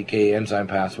AMPK enzyme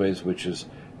pathways, which is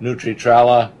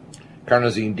Nutri-Trala,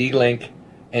 carnosine D-Link,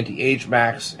 anti-age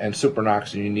max, and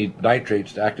supernox. And you need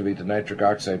nitrates to activate the nitric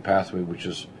oxide pathway, which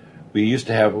is we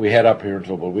had up here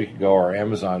until about a week ago, our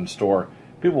Amazon store.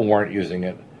 People weren't using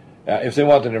it. If they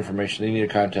want that information, they need to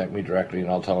contact me directly, and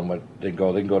I'll tell them what they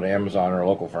go. They can go to Amazon or a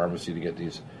local pharmacy to get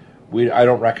these. I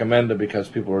don't recommend it because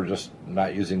people are just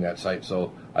not using that site.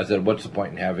 So I said, what's the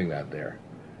point in having that there?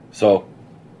 So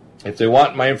if they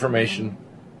want my information,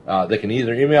 they can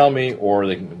either email me or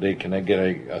they can get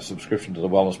a subscription to the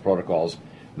wellness protocols.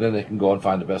 And then they can go and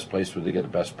find the best place where they get the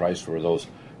best price for those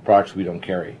products we don't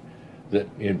carry. But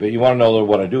you want to know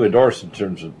what I do endorse in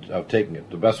terms of taking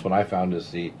it. The best one I found is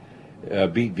the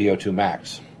Beat VO2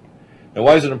 Max. Now,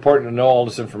 why is it important to know all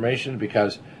this information?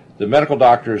 Because the medical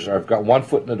doctors have got one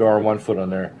foot in the door and one foot on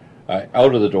their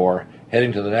out of the door,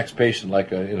 heading to the next patient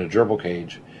like in a gerbil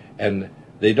cage, and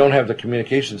they don't have the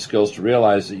communication skills to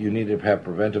realize that you need to have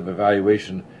preventive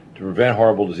evaluation to prevent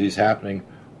horrible disease happening,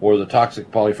 or the toxic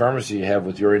polypharmacy you have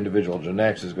with your individual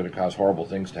genetics is going to cause horrible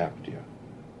things to happen to you.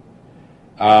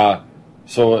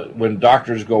 So when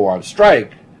doctors go on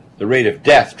strike, the rate of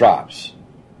death drops.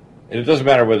 And it doesn't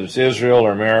matter whether it's Israel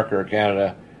or America or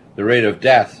Canada. the rate of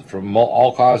death from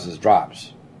all causes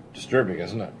drops. Disturbing,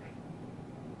 isn't it?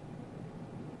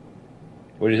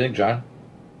 What do you think, John?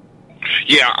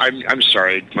 Yeah, I'm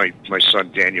sorry. My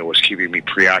son Daniel was keeping me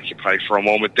preoccupied for a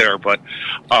moment there, but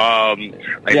I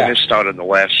missed out on the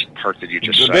last part that you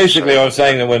just said. Basically, I was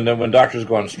saying that when doctors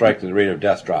go on strike, the rate of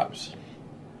death drops.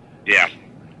 Yeah.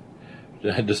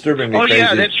 Disturbingly crazy. Oh,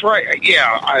 yeah, that's right.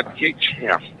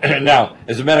 Yeah. Now,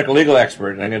 as a medical legal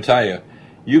expert, and I'm going to tell you,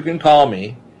 you can call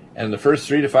me, and in the first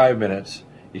 3 to 5 minutes,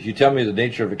 if you tell me the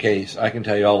nature of a case, I can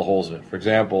tell you all the holes in it. For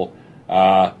example,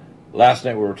 last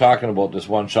night we were talking about this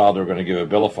one child they were going to give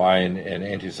Abilify and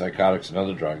antipsychotics and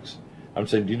other drugs. I'm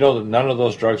saying, do you know that none of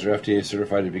those drugs are FDA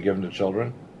certified to be given to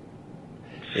children?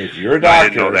 If you're a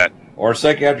doctor or a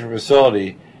psychiatric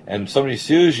facility and somebody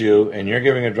sues you and you're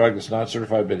giving a drug that's not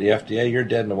certified by the FDA, you're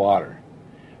dead in the water.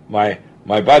 My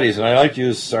buddies, and I like to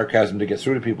use sarcasm to get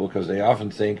through to people because they often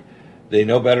think they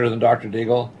know better than Dr.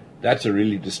 Deagle. That's a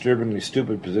really disturbingly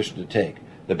stupid position to take.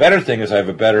 The better thing is I have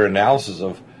a better analysis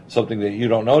of something that you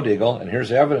don't know, Deagle, and here's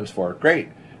the evidence for it. Great.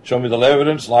 Show me the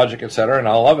evidence, logic, etc., and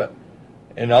I'll love it.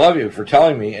 And I love you for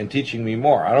telling me and teaching me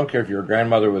more. I don't care if you're a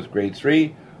grandmother with grade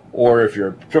 3 or if you're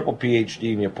a triple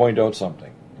PhD and you point out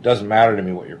something. It doesn't matter to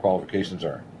me what your qualifications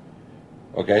are.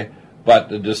 Okay? But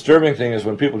the disturbing thing is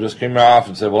when people just came off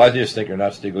and said, well, I just think you're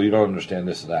nuts, Deagle. You don't understand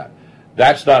this or that.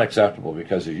 That's not acceptable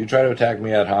because if you try to attack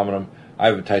me ad hominem, I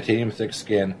have a titanium-thick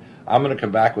skin. I'm going to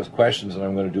come back with questions and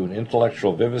I'm going to do an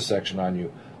intellectual vivisection on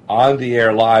you on the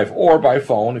air live or by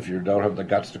phone if you don't have the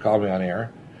guts to call me on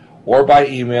air or by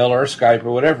email or Skype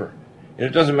or whatever. And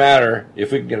it doesn't matter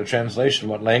if we can get a translation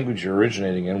of what language you're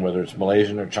originating in, whether it's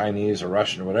Malaysian or Chinese or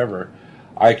Russian or whatever.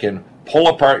 I can pull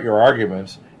apart your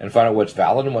arguments and find out what's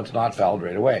valid and what's not valid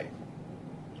right away.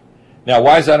 Now,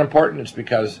 why is that important? It's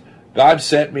because God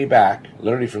sent me back,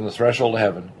 literally from the threshold of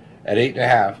heaven, at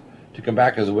 8.5, to come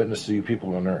back as a witness to you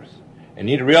people on earth. And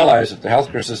you need to realize if the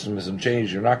healthcare system isn't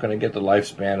changed, you're not going to get the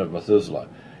lifespan of Methuselah.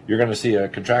 You're going to see a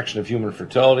contraction of human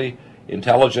fertility,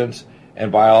 intelligence,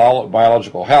 and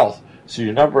biological health. So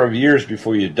your number of years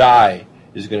before you die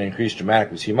is going to increase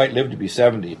dramatically. So you might live to be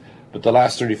 70, but the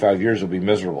last 35 years will be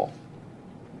miserable.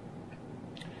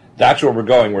 That's where we're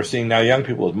going. We're seeing now young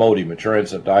people with MODY, mature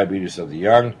onset diabetes of the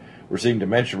young. We're seeing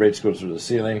dementia rates go through the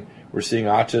ceiling. We're seeing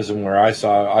autism, where I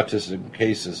saw autism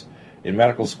cases in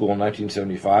medical school in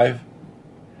 1975.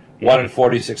 1 in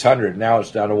 4,600. Now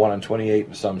it's down to 1 in 28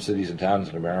 in some cities and towns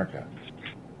in America.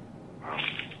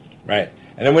 Right.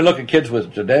 And then we look at kids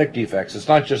with genetic defects. It's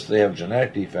not just they have a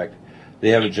genetic defect. They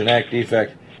have a genetic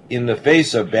defect in the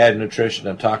face of bad nutrition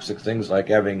and toxic things like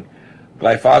having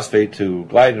glyphosate to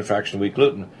gliadin infection, wheat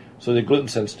gluten. So the gluten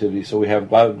sensitivity. So we have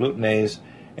glutenase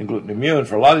and gluten immune.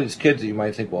 For a lot of these kids that you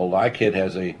might think, well, my kid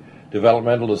has a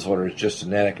developmental disorder. It's just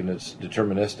genetic and it's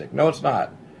deterministic. No, it's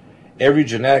not. Every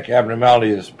genetic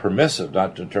abnormality is permissive,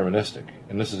 not deterministic.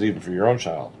 And this is even for your own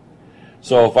child.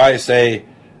 So if I say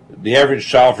the average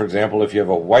child, for example, if you have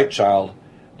a white child,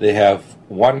 they have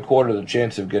 1/4 the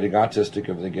chance of getting autistic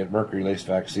if they get mercury-laced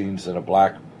vaccines than a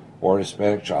black or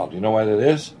Hispanic child. Do you know why that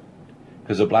is?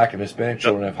 Because the black and Hispanic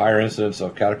children have higher incidence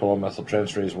of catecholamic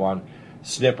methyltransferase 1,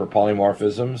 SNP or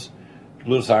polymorphisms,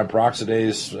 glutathione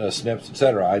peroxidase, SNPs,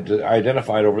 etc. I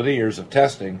identified over the years of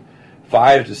testing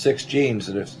 5 to 6 genes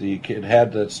that if the kid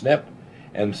had that SNP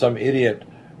and some idiot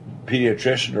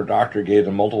pediatrician or doctor gave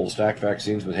them multiple stacked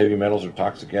vaccines with heavy metals or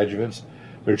toxic adjuvants,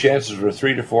 their chances were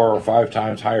 3 to 4 or 5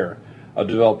 times higher of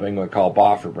developing what we call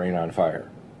BOF or brain on fire.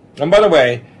 And by the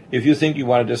way, if you think you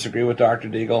want to disagree with Dr.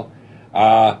 Deagle,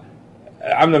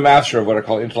 I'm the master of what I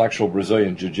call intellectual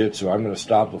Brazilian jiu-jitsu. I'm going to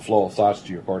stop the flow of thoughts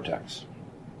to your cortex.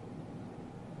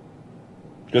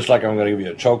 Just like I'm going to give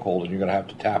you a chokehold and you're going to have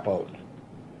to tap out.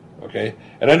 Okay?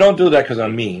 And I don't do that because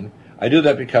I'm mean. I do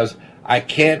that because I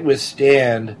can't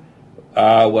withstand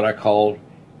what I call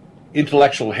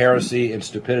intellectual heresy and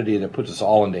stupidity that puts us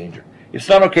all in danger. It's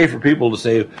not okay for people to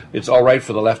say it's all right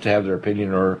for the left to have their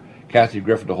opinion, or Kathy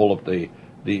Griffin to hold up the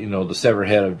severed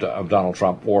head of Donald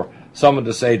Trump, or someone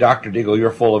to say, Dr. Deagle,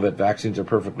 you're full of it, vaccines are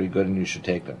perfectly good and you should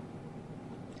take them.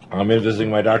 I'm visiting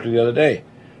my doctor the other day.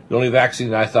 The only vaccine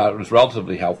that I thought was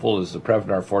relatively helpful is the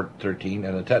Prevnar 13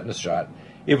 and the tetanus shot,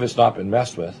 if it's not been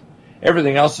messed with.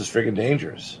 Everything else is friggin'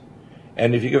 dangerous.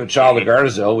 And if you give a child a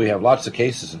Gardasil, we have lots of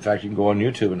cases. In fact, you can go on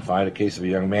YouTube and find a case of a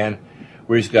young man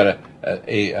where he's got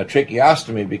a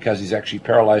tracheostomy because he's actually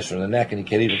paralyzed from the neck and he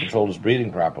can't even control his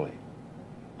breathing properly.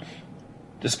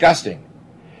 Disgusting.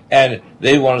 And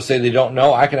they want to say they don't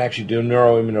know. I can actually do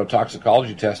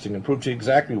neuroimmunotoxicology testing and prove to you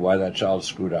exactly why that child is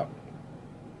screwed up.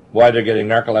 Why they're getting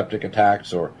narcoleptic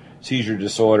attacks or seizure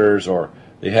disorders, or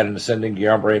they had an ascending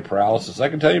Guillain-Barré paralysis. I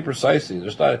can tell you precisely.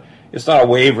 It's not a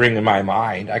wavering in my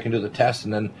mind. I can do the test,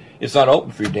 and then it's not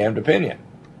open for your damned opinion.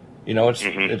 You know,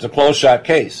 it's a closed shot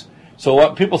case. So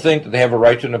what people think that they have a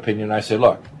right to an opinion, I say,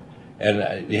 look,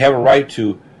 and you have a right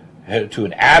to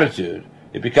an attitude.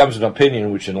 It becomes an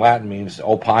opinion, which in Latin means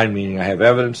opine, meaning I have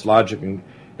evidence, logic, and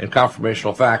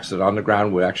confirmational facts that on the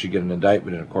ground would actually get an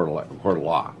indictment in a court of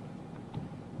law.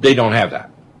 They don't have that.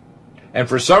 And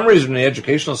for some reason, the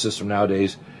educational system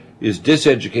nowadays is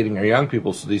diseducating our young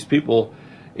people, so these people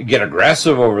get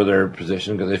aggressive over their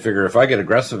position because they figure if I get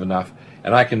aggressive enough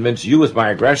and I convince you with my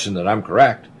aggression that I'm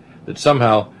correct, that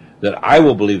somehow that I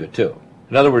will believe it too.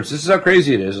 In other words, this is how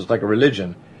crazy it is. It's like a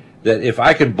religion, that if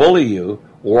I can bully you,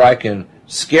 or I can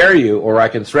scare you, or I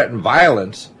can threaten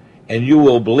violence, and you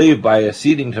will believe by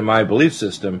acceding to my belief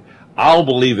system, I'll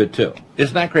believe it too.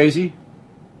 Isn't that crazy?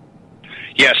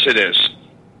 Yes, it is.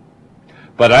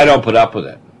 But I don't put up with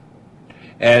it.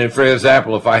 And for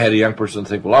example, if I had a young person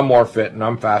think, well, I'm more fit and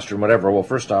I'm faster and whatever, well,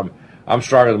 first I'm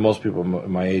stronger than most people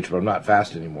my age, but I'm not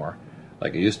fast anymore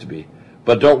like I used to be.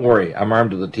 But don't worry, I'm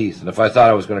armed to the teeth. And if I thought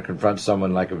I was going to confront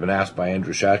someone like I've been asked by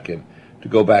Andrew Shatkin to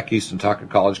go back east and talk at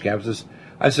college campuses,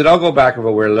 I said, I'll go back if I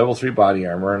wear level 3 body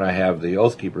armor and I have the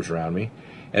Oath Keepers around me.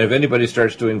 And if anybody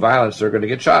starts doing violence, they're going to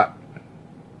get shot.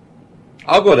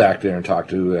 I'll go back there and talk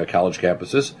to college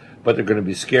campuses, but they're going to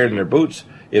be scared in their boots.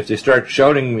 If they start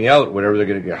shouting me out, whatever, they're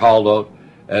going to get hauled out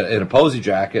in a posy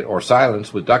jacket or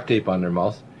silenced with duct tape on their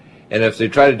mouth. And if they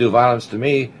try to do violence to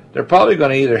me, they're probably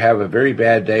going to either have a very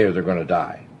bad day or they're going to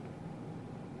die.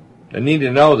 They need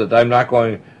to know that I'm not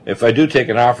going, if I do take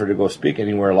an offer to go speak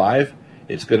anywhere live,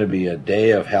 it's going to be a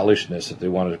day of hellishness if they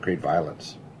wanted to create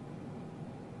violence.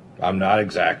 I'm not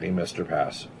exactly Mr.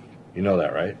 Passive. You know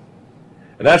that, right?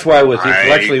 And that's why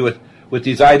intellectually with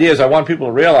these ideas, I want people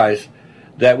to realize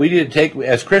that we need to take,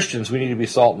 as Christians, we need to be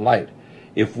salt and light.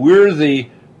 If we're the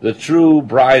true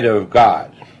bride of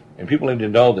God, and people need to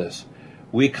know this,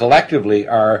 we collectively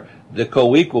are the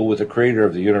co-equal with the creator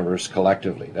of the universe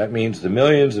collectively. That means the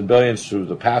millions and billions through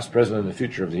the past, present, and the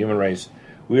future of the human race,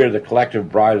 we are the collective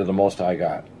bride of the Most High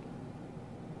God.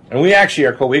 And we actually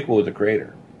are co-equal with the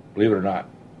creator, believe it or not.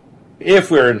 If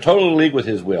we're in total league with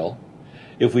his will,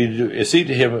 if we see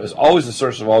to him as always the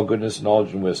source of all goodness,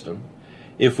 knowledge, and wisdom,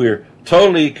 if we're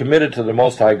totally committed to the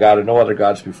Most High God and no other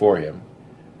gods before him,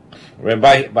 and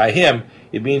by him,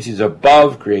 it means he's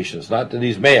above creation. It's not that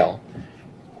he's male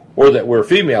or that we're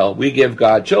female. We give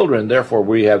God children, therefore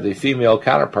we have the female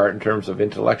counterpart in terms of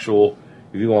intellectual,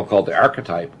 if you want to call it the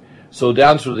archetype. So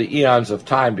down through the eons of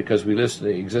time, because we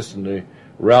exist in the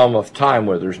realm of time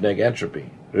where there's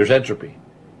entropy. There's entropy.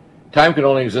 Time can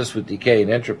only exist with decay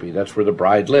and entropy. That's where the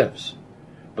bride lives.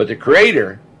 But the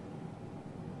Creator,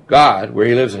 God, where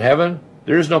he lives in heaven,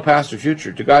 there is no past or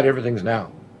future. To God, everything's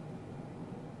now.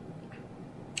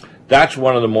 That's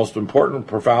one of the most important,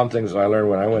 profound things that I learned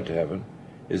when I went to heaven,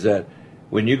 is that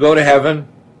when you go to heaven,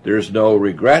 there's no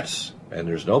regrets and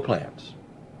there's no plans.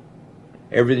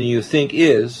 Everything you think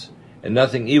is, and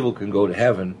nothing evil can go to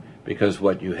heaven, because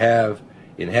what you have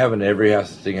in heaven,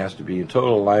 everything has to be in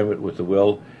total alignment with the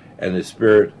will and the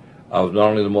spirit of not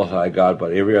only the Most High God,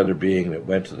 but every other being that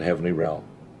went to the heavenly realm.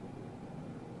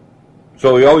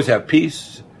 So we always have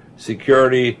peace,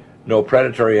 security, no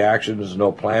predatory actions,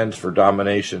 no plans for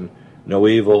domination, no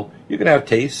evil. You can have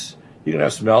tastes, you can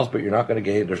have smells, but you're not going to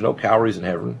gain. There's no calories in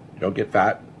heaven. You don't get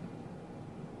fat.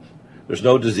 There's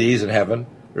no disease in heaven.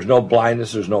 There's no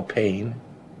blindness. There's no pain.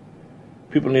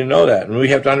 People need to know that. And we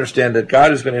have to understand that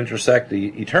God is going to intersect the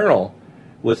eternal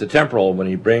with the temporal when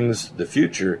he brings the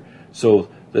future. So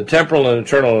the temporal and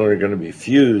eternal are going to be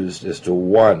fused as to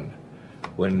one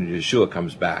when Yeshua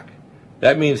comes back.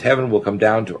 That means heaven will come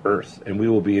down to earth, and we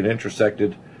will be an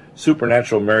intersected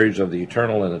supernatural marriage of the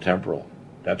eternal and the temporal.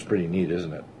 That's pretty neat,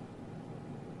 isn't it?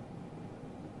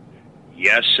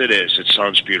 Yes, it is. It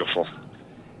sounds beautiful.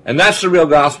 And that's the real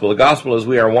gospel. The gospel is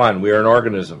we are one. We are an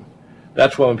organism.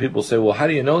 That's why when people say, well, how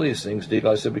do you know these things,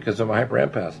 Deagle? I said, because I'm a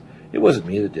hyper-empath. It wasn't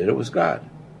me that did it. It was God.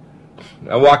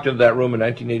 I walked into that room in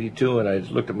 1982, and I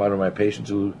looked at one of my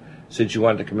patients who said she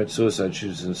wanted to commit suicide. She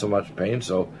was in so much pain.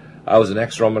 So I was an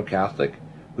ex-Roman Catholic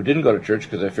who didn't go to church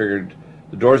because I figured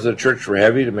the doors of the church were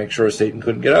heavy to make sure Satan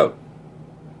couldn't get out.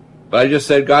 But I just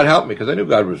said, God help me, because I knew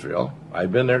God was real.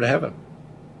 I'd been there to heaven.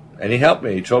 And he helped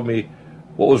me. He told me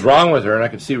what was wrong with her, and I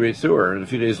could see right through her. And a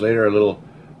few days later, a little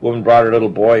woman brought her little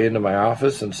boy into my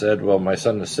office and said, well, my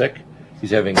son is sick.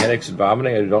 He's having headaches and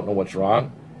vomiting. I don't know what's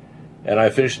wrong. And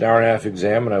I finished an hour-and-a-half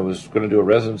exam, and I was going to do a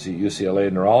residency at UCLA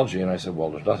in neurology, and I said,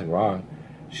 well, there's nothing wrong.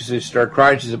 She said, she started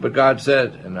crying. She said, but God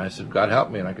said. And I said, God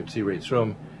help me, and I could see right through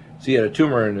him. So he had a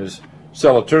tumor in his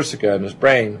cella turcica in his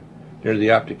brain near the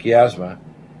optic chiasma,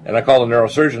 And I called the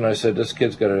neurosurgeon. I said, this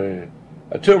kid's got a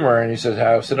tumor. And he said,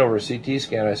 I'll send over a CT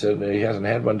scan. I said, he hasn't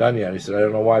had one done yet. He said, I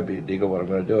don't know why, Deagle, but I'm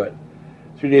going to do it.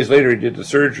 3 days later, he did the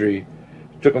surgery.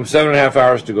 It took him 7.5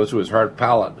 hours to go through his hard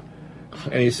palate.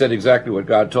 And he said exactly what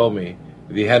God told me.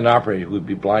 If he hadn't operated, he would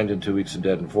be blind in 2 weeks and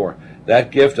dead in 4.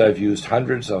 That gift I've used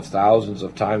hundreds of thousands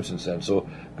of times since then. So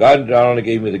God not only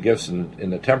gave me the gifts in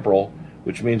the temporal,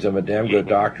 which means I'm a damn good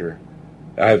doctor.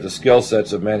 I have the skill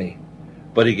sets of many.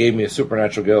 But he gave me a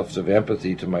supernatural gift of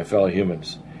empathy to my fellow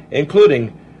humans,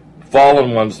 including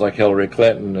fallen ones like Hillary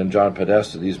Clinton and John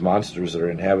Podesta, these monsters that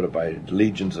are inhabited by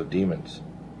legions of demons.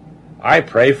 I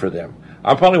pray for them.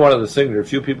 I'm probably one of the singular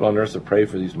few people on earth that pray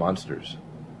for these monsters,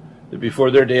 that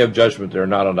before their day of judgment they're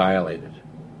not annihilated.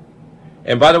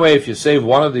 And by the way, if you save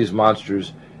one of these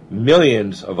monsters,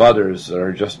 millions of others that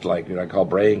are just like I call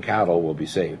braying cattle will be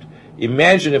saved.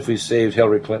 Imagine if we saved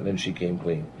Hillary Clinton and she came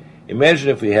clean. Imagine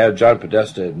if we had John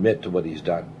Podesta admit to what he's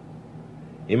done.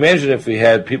 Imagine if we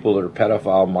had people that are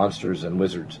pedophile monsters and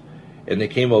wizards and they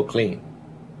came out clean.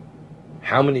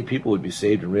 How many people would be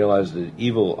saved and realize the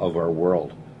evil of our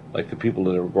world, like the people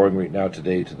that are going right now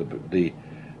today to the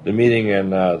meeting in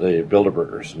the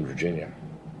Bilderbergers in Virginia?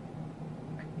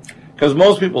 Because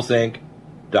most people think,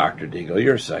 Dr. Deagle,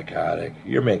 you're psychotic.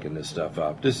 You're making this stuff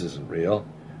up. This isn't real.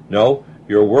 No,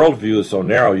 your worldview is so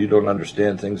narrow you don't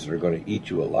understand things that are going to eat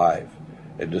you alive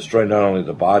and destroy not only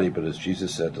the body, but as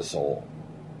Jesus said, the soul.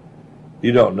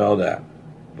 You don't know that,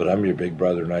 but I'm your big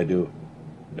brother and I do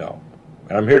know.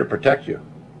 And I'm here to protect you.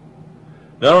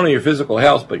 Not only your physical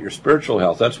health, but your spiritual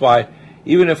health. That's why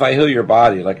even if I heal your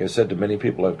body, like I said to many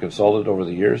people I've consulted over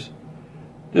the years,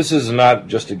 this is not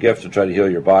just a gift to try to heal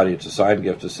your body. It's a side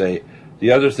gift to say,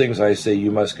 the other things I say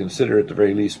you must consider, at the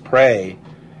very least pray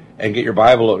and get your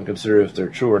Bible out and consider if they're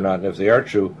true or not. And if they are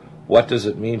true, what does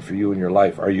it mean for you in your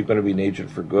life? Are you going to be an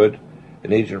agent for good,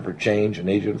 an agent for change, an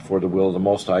agent for the will of the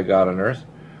Most High God on earth?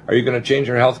 Are you going to change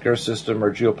our healthcare system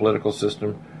or geopolitical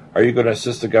system? Are you going to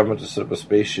assist the government to set up a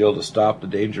space shield to stop the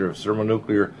danger of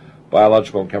thermonuclear,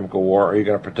 biological, and chemical war? Are you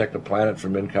going to protect the planet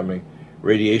from incoming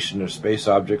radiation of space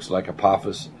objects like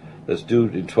Apophis that's due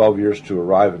in 12 years to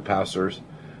arrive and pass Earth,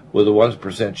 with a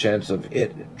 1% chance of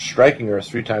it striking Earth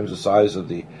 3 times the size of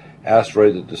the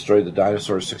asteroid that destroyed the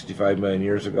dinosaurs 65 million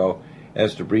years ago, and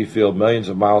its debris field millions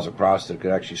of miles across that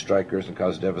could actually strike Earth and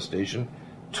cause devastation?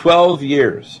 12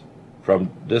 years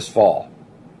from this fall,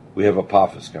 we have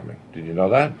Apophis coming. Did you know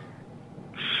that?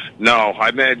 No,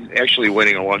 I've been actually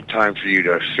waiting a long time for you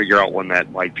to figure out when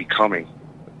that might be coming.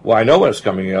 Well, I know when it's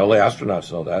coming. LA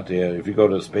astronauts know that. If you go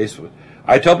to space,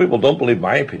 I tell people don't believe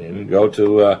my opinion. Go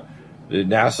to the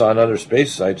NASA and other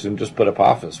space sites and just put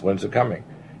Apophis. When's it coming?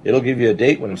 It'll give you a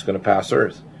date when it's going to pass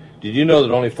Earth. Did you know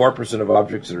that only 4% of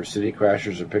objects that are city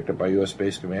crashers are picked up by U.S.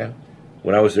 Space Command?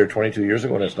 When I was there 22 years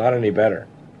ago, and it's not any better.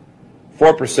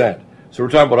 4%. So we're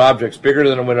talking about objects bigger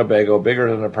than a Winnebago, bigger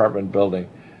than an apartment building,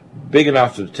 big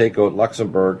enough to take out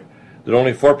Luxembourg, that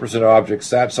only 4% of objects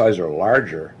that size or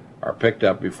larger are picked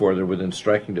up before they're within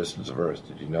striking distance of Earth.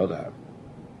 Did you know that?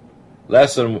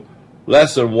 Less than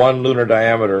 1 lunar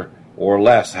diameter or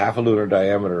less, half a lunar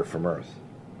diameter from Earth.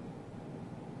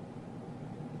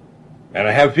 And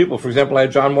I have people, for example, I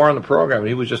had John Moore on the program, and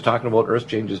he was just talking about Earth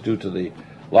changes due to the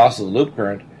loss of the loop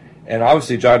current. And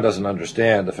obviously John doesn't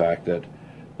understand the fact that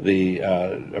the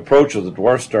approach of the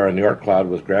dwarf star and the Oort cloud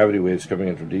with gravity waves coming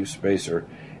in from deep space are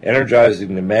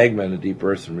energizing the magma in the deep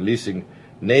Earth and releasing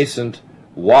nascent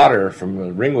water from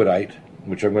ringwoodite,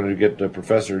 which I'm going to get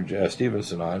Professor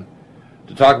Stevenson on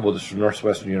to talk about this from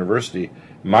Northwestern University.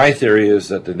 My theory is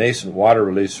that the nascent water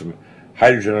release from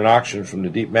hydrogen and oxygen from the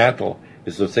deep mantle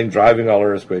is the thing driving all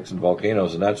earthquakes and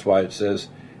volcanoes, and that's why it says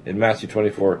in Matthew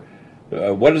 24,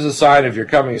 what is the sign of your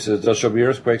coming? It says, there shall be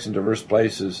earthquakes in diverse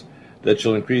places that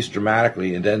shall increase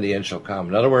dramatically, and then the end shall come.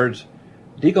 In other words,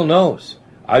 Deagle knows.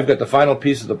 I've got the final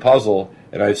piece of the puzzle,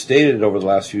 and I've stated it over the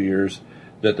last few years,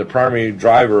 that the primary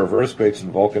driver of earthquakes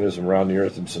and volcanism around the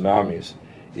earth and tsunamis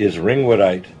is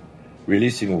ringwoodite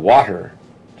releasing water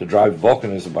to drive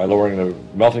volcanism by lowering the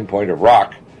melting point of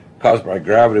rock caused by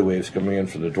gravity waves coming in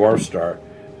from the dwarf star,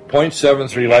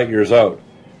 0.73 light years out,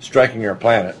 striking our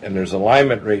planet. And there's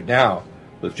alignment right now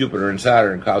with Jupiter and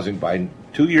Saturn, causing by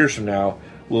 2 years from now,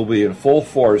 we'll be in full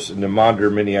force in the Maunder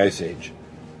mini ice age.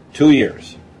 2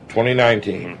 years,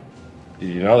 2019. Did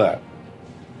you know that?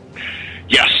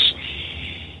 Yes.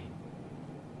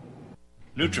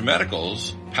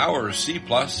 NutriMedical's Power C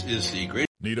Plus is the greatest.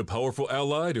 Need a powerful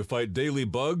ally to fight daily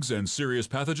bugs and serious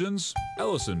pathogens?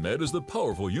 Allison Med is the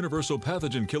powerful universal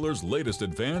pathogen killer's latest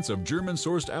advance of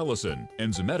German-sourced allicin,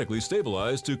 enzymatically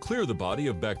stabilized to clear the body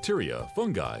of bacteria,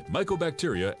 fungi,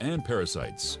 mycobacteria, and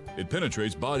parasites. It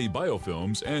penetrates body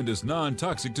biofilms and is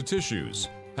non-toxic to tissues.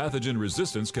 Pathogen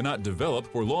resistance cannot develop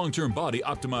for long-term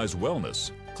body-optimized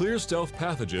wellness. Clear stealth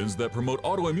pathogens that promote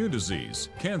autoimmune disease,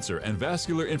 cancer and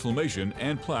vascular inflammation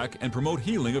and plaque and promote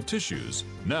healing of tissues.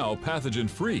 Now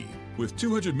pathogen-free. With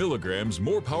 200 milligrams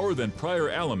more power than prior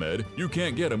Alamed, you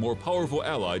can't get a more powerful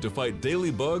ally to fight daily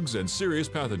bugs and serious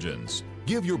pathogens.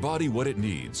 Give your body what it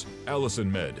needs. Allison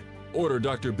Med. Order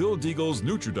Dr. Bill Deagle's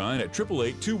Nutridyne at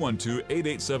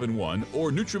 888-212-8871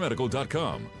 or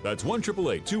NutriMedical.com. That's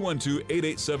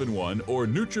 1-888-212-8871 or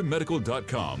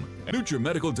NutriMedical.com. And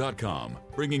NutriMedical.com,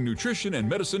 bringing nutrition and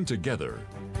medicine together.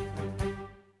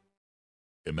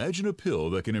 Imagine a pill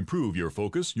that can improve your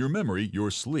focus, your memory,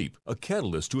 your sleep, a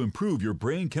catalyst to improve your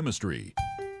brain chemistry.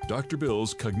 Dr.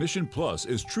 Bill's Cognition Plus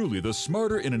is truly the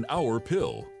smarter in an hour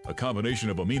pill. A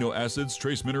combination of amino acids,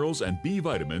 trace minerals, and B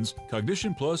vitamins,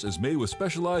 Cognition Plus is made with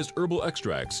specialized herbal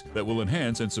extracts that will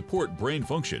enhance and support brain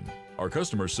function. Our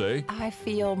customers say, I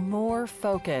feel more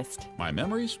focused. My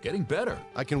memory's getting better.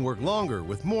 I can work longer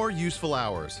with more useful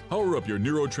hours. Power up your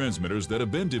neurotransmitters that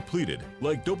have been depleted,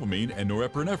 like dopamine and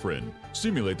norepinephrine.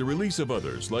 Stimulate the release of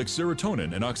others, like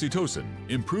serotonin and oxytocin.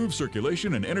 Improve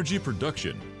circulation and energy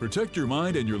production. Protect your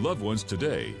mind and your loved ones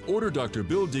today. Order Dr.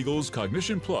 Bill Deagle's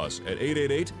Cognition Plus at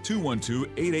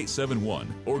 888-212-8871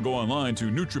 or go online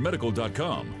to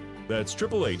NutriMedical.com. That's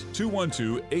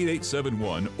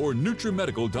 888-212-8871 or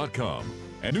NutriMedical.com.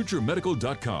 And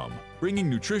NutriMedical.com, bringing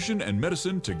nutrition and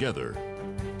medicine together.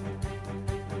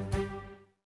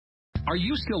 Are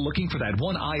you still looking for that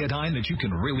one iodine that you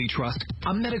can really trust?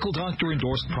 A medical doctor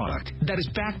endorsed product that is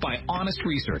backed by honest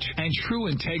research and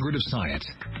true integrative science?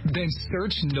 Then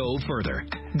search no further.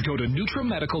 Go to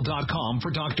NutriMedical.com for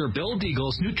Dr. Bill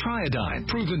Deagle's Nutriodine,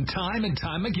 proven time and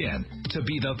time again to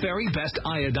be the very best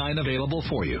iodine available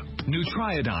for you.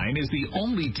 Nutriodine is the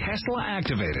only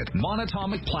Tesla-activated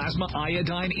monatomic plasma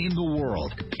iodine in the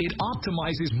world. It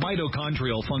optimizes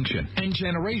mitochondrial function and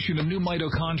generation of new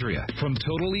mitochondria, from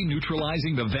totally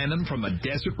neutralizing the venom from a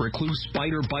desert recluse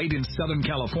spider bite in Southern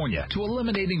California to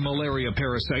eliminating malaria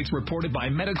parasites reported by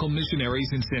medical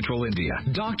missionaries in Central India.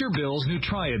 Dr. Bill's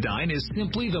Nutriodine is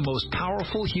simply the most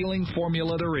powerful healing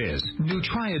formula there is.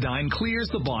 Nutriodine clears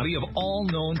the body of all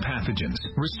known pathogens,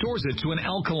 restores it to an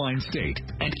alkaline state,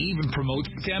 and even promotes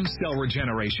stem cell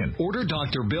regeneration. Order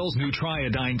Dr. Bill's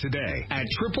Nutriodine today at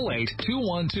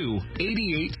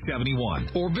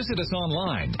 888-212-8871 or visit us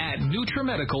online at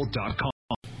NutriMedical.com.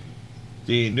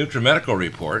 The NutriMedical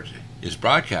Report is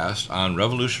broadcast on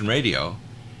Revolution Radio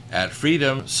at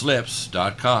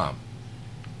freedomslips.com.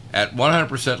 At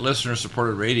 100%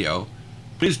 listener-supported radio,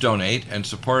 please donate and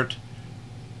support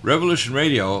Revolution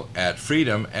Radio at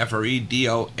freedom,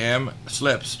 FREDOM,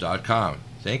 slips.com.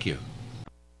 Thank you.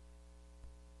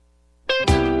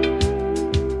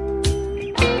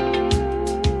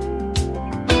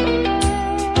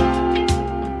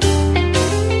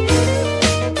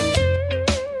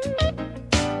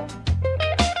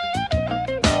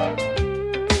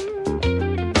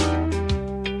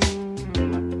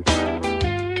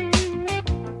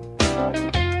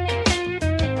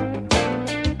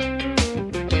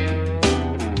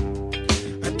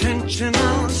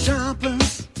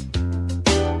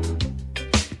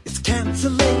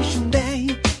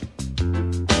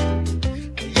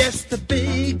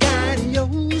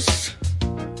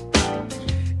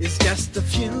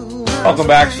 Welcome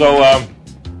back. So,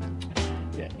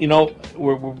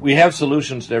 we have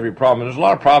solutions to every problem. And there's a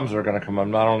lot of problems that are going to come up,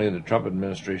 not only in the Trump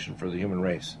administration for the human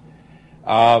race.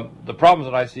 The problems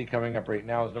that I see coming up right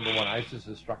now is, number one, ISIS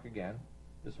has struck again.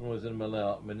 This one was in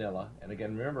Manila. And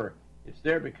again, remember, it's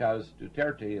there because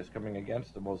Duterte is coming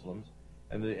against the Muslims,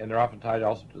 and they're often tied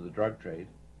also to the drug trade.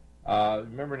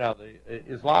 Remember now, the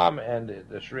Islam and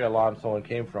the Sharia law and so on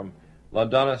came from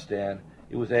Londonistan.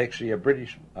 It was actually a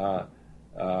British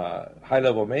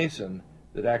high-level Mason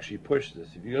that actually pushed this.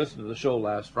 If you listen to the show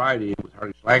last Friday with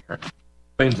Hardy Schlanger,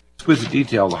 in exquisite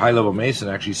detail, the high-level Mason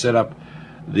actually set up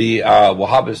the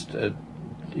Wahhabist,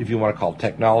 if you want to call it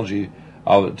technology,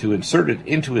 to insert it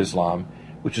into Islam,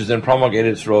 which is then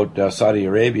promulgated throughout Saudi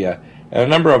Arabia. And a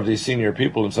number of these senior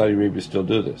people in Saudi Arabia still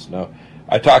do this. Now,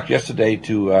 I talked yesterday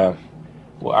to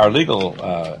our legal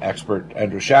expert,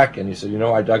 Andrew Shack, and he said,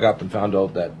 I dug up and found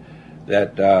out that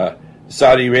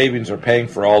Saudi Arabians are paying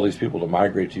for all these people to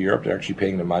migrate to Europe. They're actually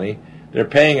paying the money. They're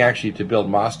paying actually to build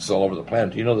mosques all over the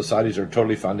planet. Do you know the Saudis are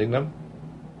totally funding them?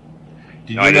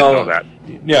 I didn't know that.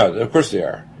 Yeah, of course they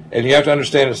are. And you have to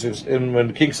understand this, and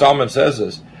when King Solomon says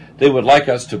this, they would like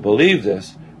us to believe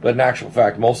this, but in actual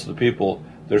fact, most of the people,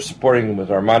 they're supporting them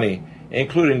with our money,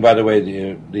 including, by the way,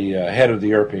 the head of the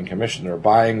European Commission. They're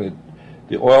buying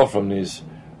the oil from these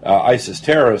ISIS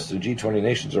terrorists. The G20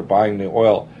 nations are buying the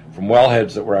oil from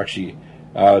wellheads that were actually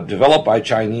developed by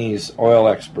Chinese oil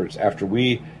experts after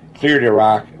we cleared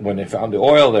Iraq. When they found the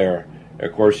oil there,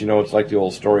 of course, you know, it's like the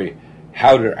old story,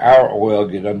 how did our oil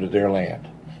get under their land?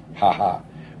 Ha ha.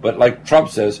 But like Trump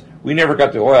says, we never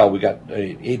got the oil. We got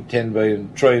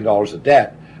 $10 trillion of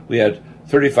debt. We had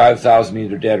 35,000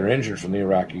 either dead or injured from the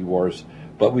Iraqi wars,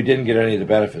 but we didn't get any of the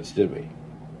benefits, did we?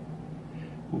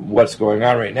 What's going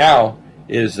on right now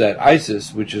is that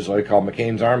ISIS, which is what I call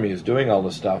McCain's army, is doing all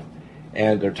this stuff,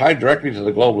 and they're tied directly to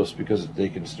the globalists because if they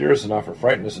can steer us enough or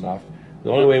frighten us enough, the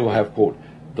only way we'll have, quote,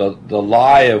 the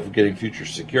lie of getting future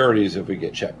security is if we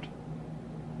get chipped.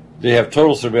 They have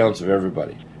total surveillance of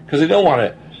everybody because they don't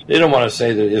want to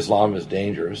say that Islam is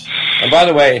dangerous. And by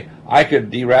the way, I could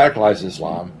de-radicalize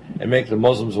Islam and make the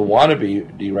Muslims who want to be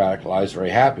de-radicalized very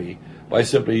happy by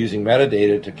simply using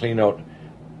metadata to clean out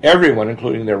everyone,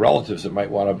 including their relatives that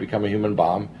might want to become a human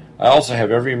bomb. I also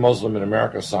have every Muslim in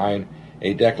America sign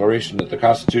a declaration that the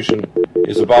Constitution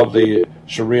is above the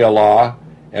Sharia law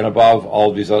and above all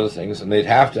of these other things, and they'd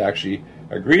have to actually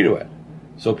agree to it.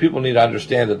 So people need to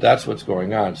understand that that's what's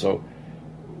going on. So,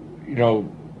 you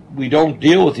know, we don't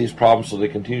deal with these problems so they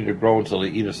continue to grow until they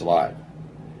eat us alive.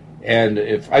 And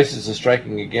if ISIS is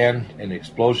striking again and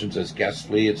explosions as guests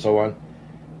flee and so on,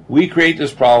 we create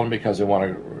this problem because they want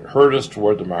to herd us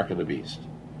toward the mark of the beast.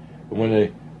 And when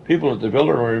the people at the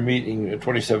Bilderberg meeting in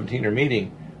 2017 are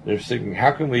meeting, they're thinking,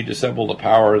 how can we dissemble the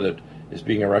power that is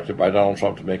being erected by Donald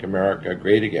Trump to make America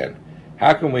great again?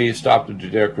 How can we stop the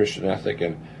Judeo-Christian ethic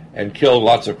and kill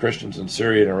lots of Christians in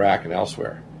Syria and Iraq and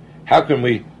elsewhere? How can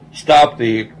we stop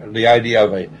the idea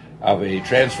of a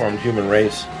transformed human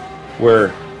race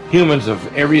where humans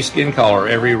of every skin color,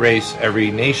 every race, every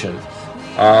nation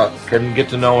can get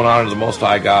to know and honor the Most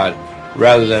High God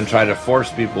rather than try to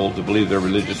force people to believe their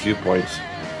religious viewpoints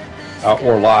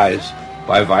or lies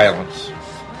by violence?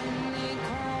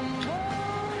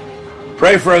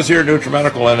 Pray for us here at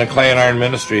NutriMedical and at Clay and Iron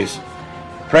Ministries.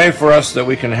 Pray for us that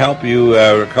we can help you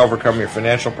overcome your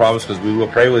financial problems, because we will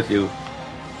pray with you.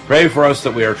 Pray for us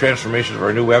that our transformation of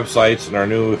our new websites and our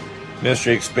new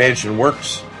ministry expansion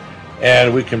works,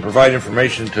 and we can provide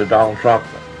information to Donald Trump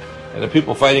and the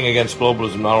people fighting against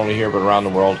globalism, not only here but around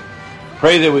the world.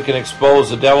 Pray that we can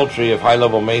expose the deviltry of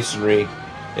high-level masonry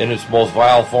in its most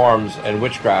vile forms and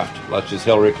witchcraft, such as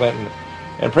Hillary Clinton.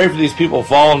 And pray for these people who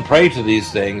fall and prey to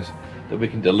these things, that we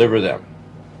can deliver them.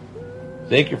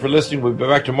 Thank you for listening. We'll be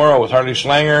back tomorrow with Harley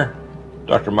Schlanger,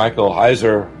 Dr. Michael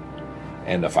Heiser,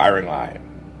 and The Firing Line.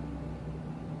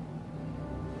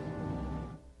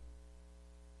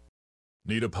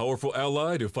 Need a powerful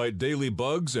ally to fight daily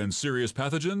bugs and serious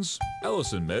pathogens?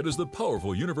 Allison Med is the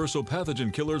powerful universal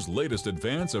pathogen killer's latest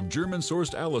advance of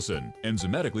German-sourced allicin,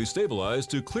 enzymatically stabilized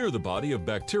to clear the body of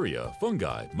bacteria,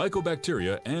 fungi,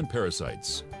 mycobacteria, and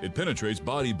parasites. It penetrates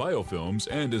body biofilms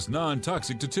and is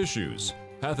non-toxic to tissues.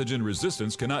 Pathogen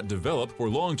resistance cannot develop for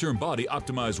long-term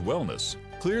body-optimized wellness.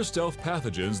 Clear stealth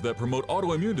pathogens that promote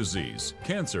autoimmune disease,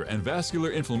 cancer and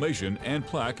vascular inflammation and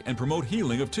plaque, and promote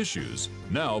healing of tissues.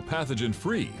 Now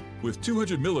pathogen-free. With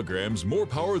 200 milligrams more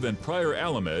power than prior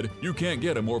Alamed, you can't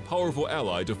get a more powerful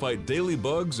ally to fight daily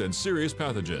bugs and serious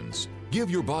pathogens.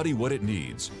 Give your body what it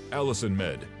needs. Allison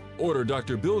Med. Order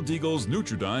Dr. Bill Deagle's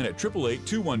Nutridyne at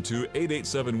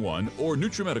 888-212-8871 or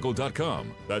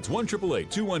NutriMedical.com. That's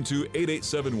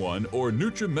 1-888-212-8871 or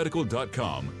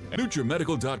NutriMedical.com.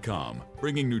 NutriMedical.com,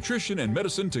 bringing nutrition and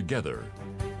medicine together.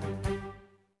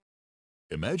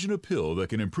 Imagine a pill that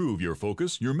can improve your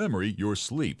focus, your memory, your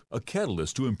sleep, a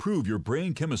catalyst to improve your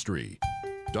brain chemistry.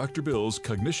 Dr. Bill's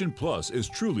Cognition Plus is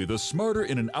truly the smarter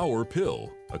in an hour pill.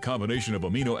 A combination of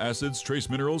amino acids, trace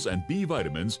minerals, and B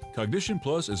vitamins, Cognition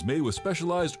Plus is made with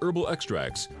specialized herbal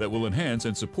extracts that will enhance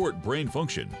and support brain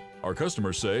function. Our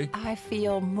customers say, I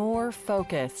feel more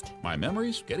focused. My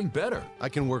memory's getting better. I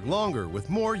can work longer with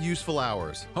more useful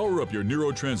hours. Power up your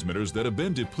neurotransmitters that have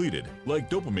been depleted, like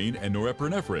dopamine and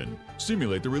norepinephrine.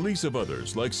 Stimulate the release of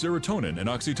others, like serotonin and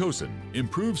oxytocin.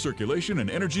 Improve circulation and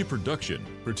energy production.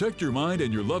 Protect your mind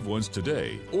and your loved ones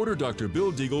today. Order Dr.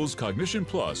 Bill Deagle's Cognition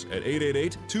Plus at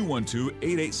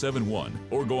 888-212-8871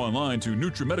 or go online to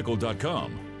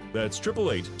NutriMedical.com. That's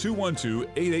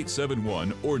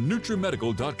 888-212-8871 or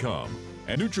NutriMedical.com.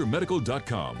 And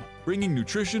NutriMedical.com, bringing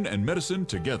nutrition and medicine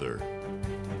together.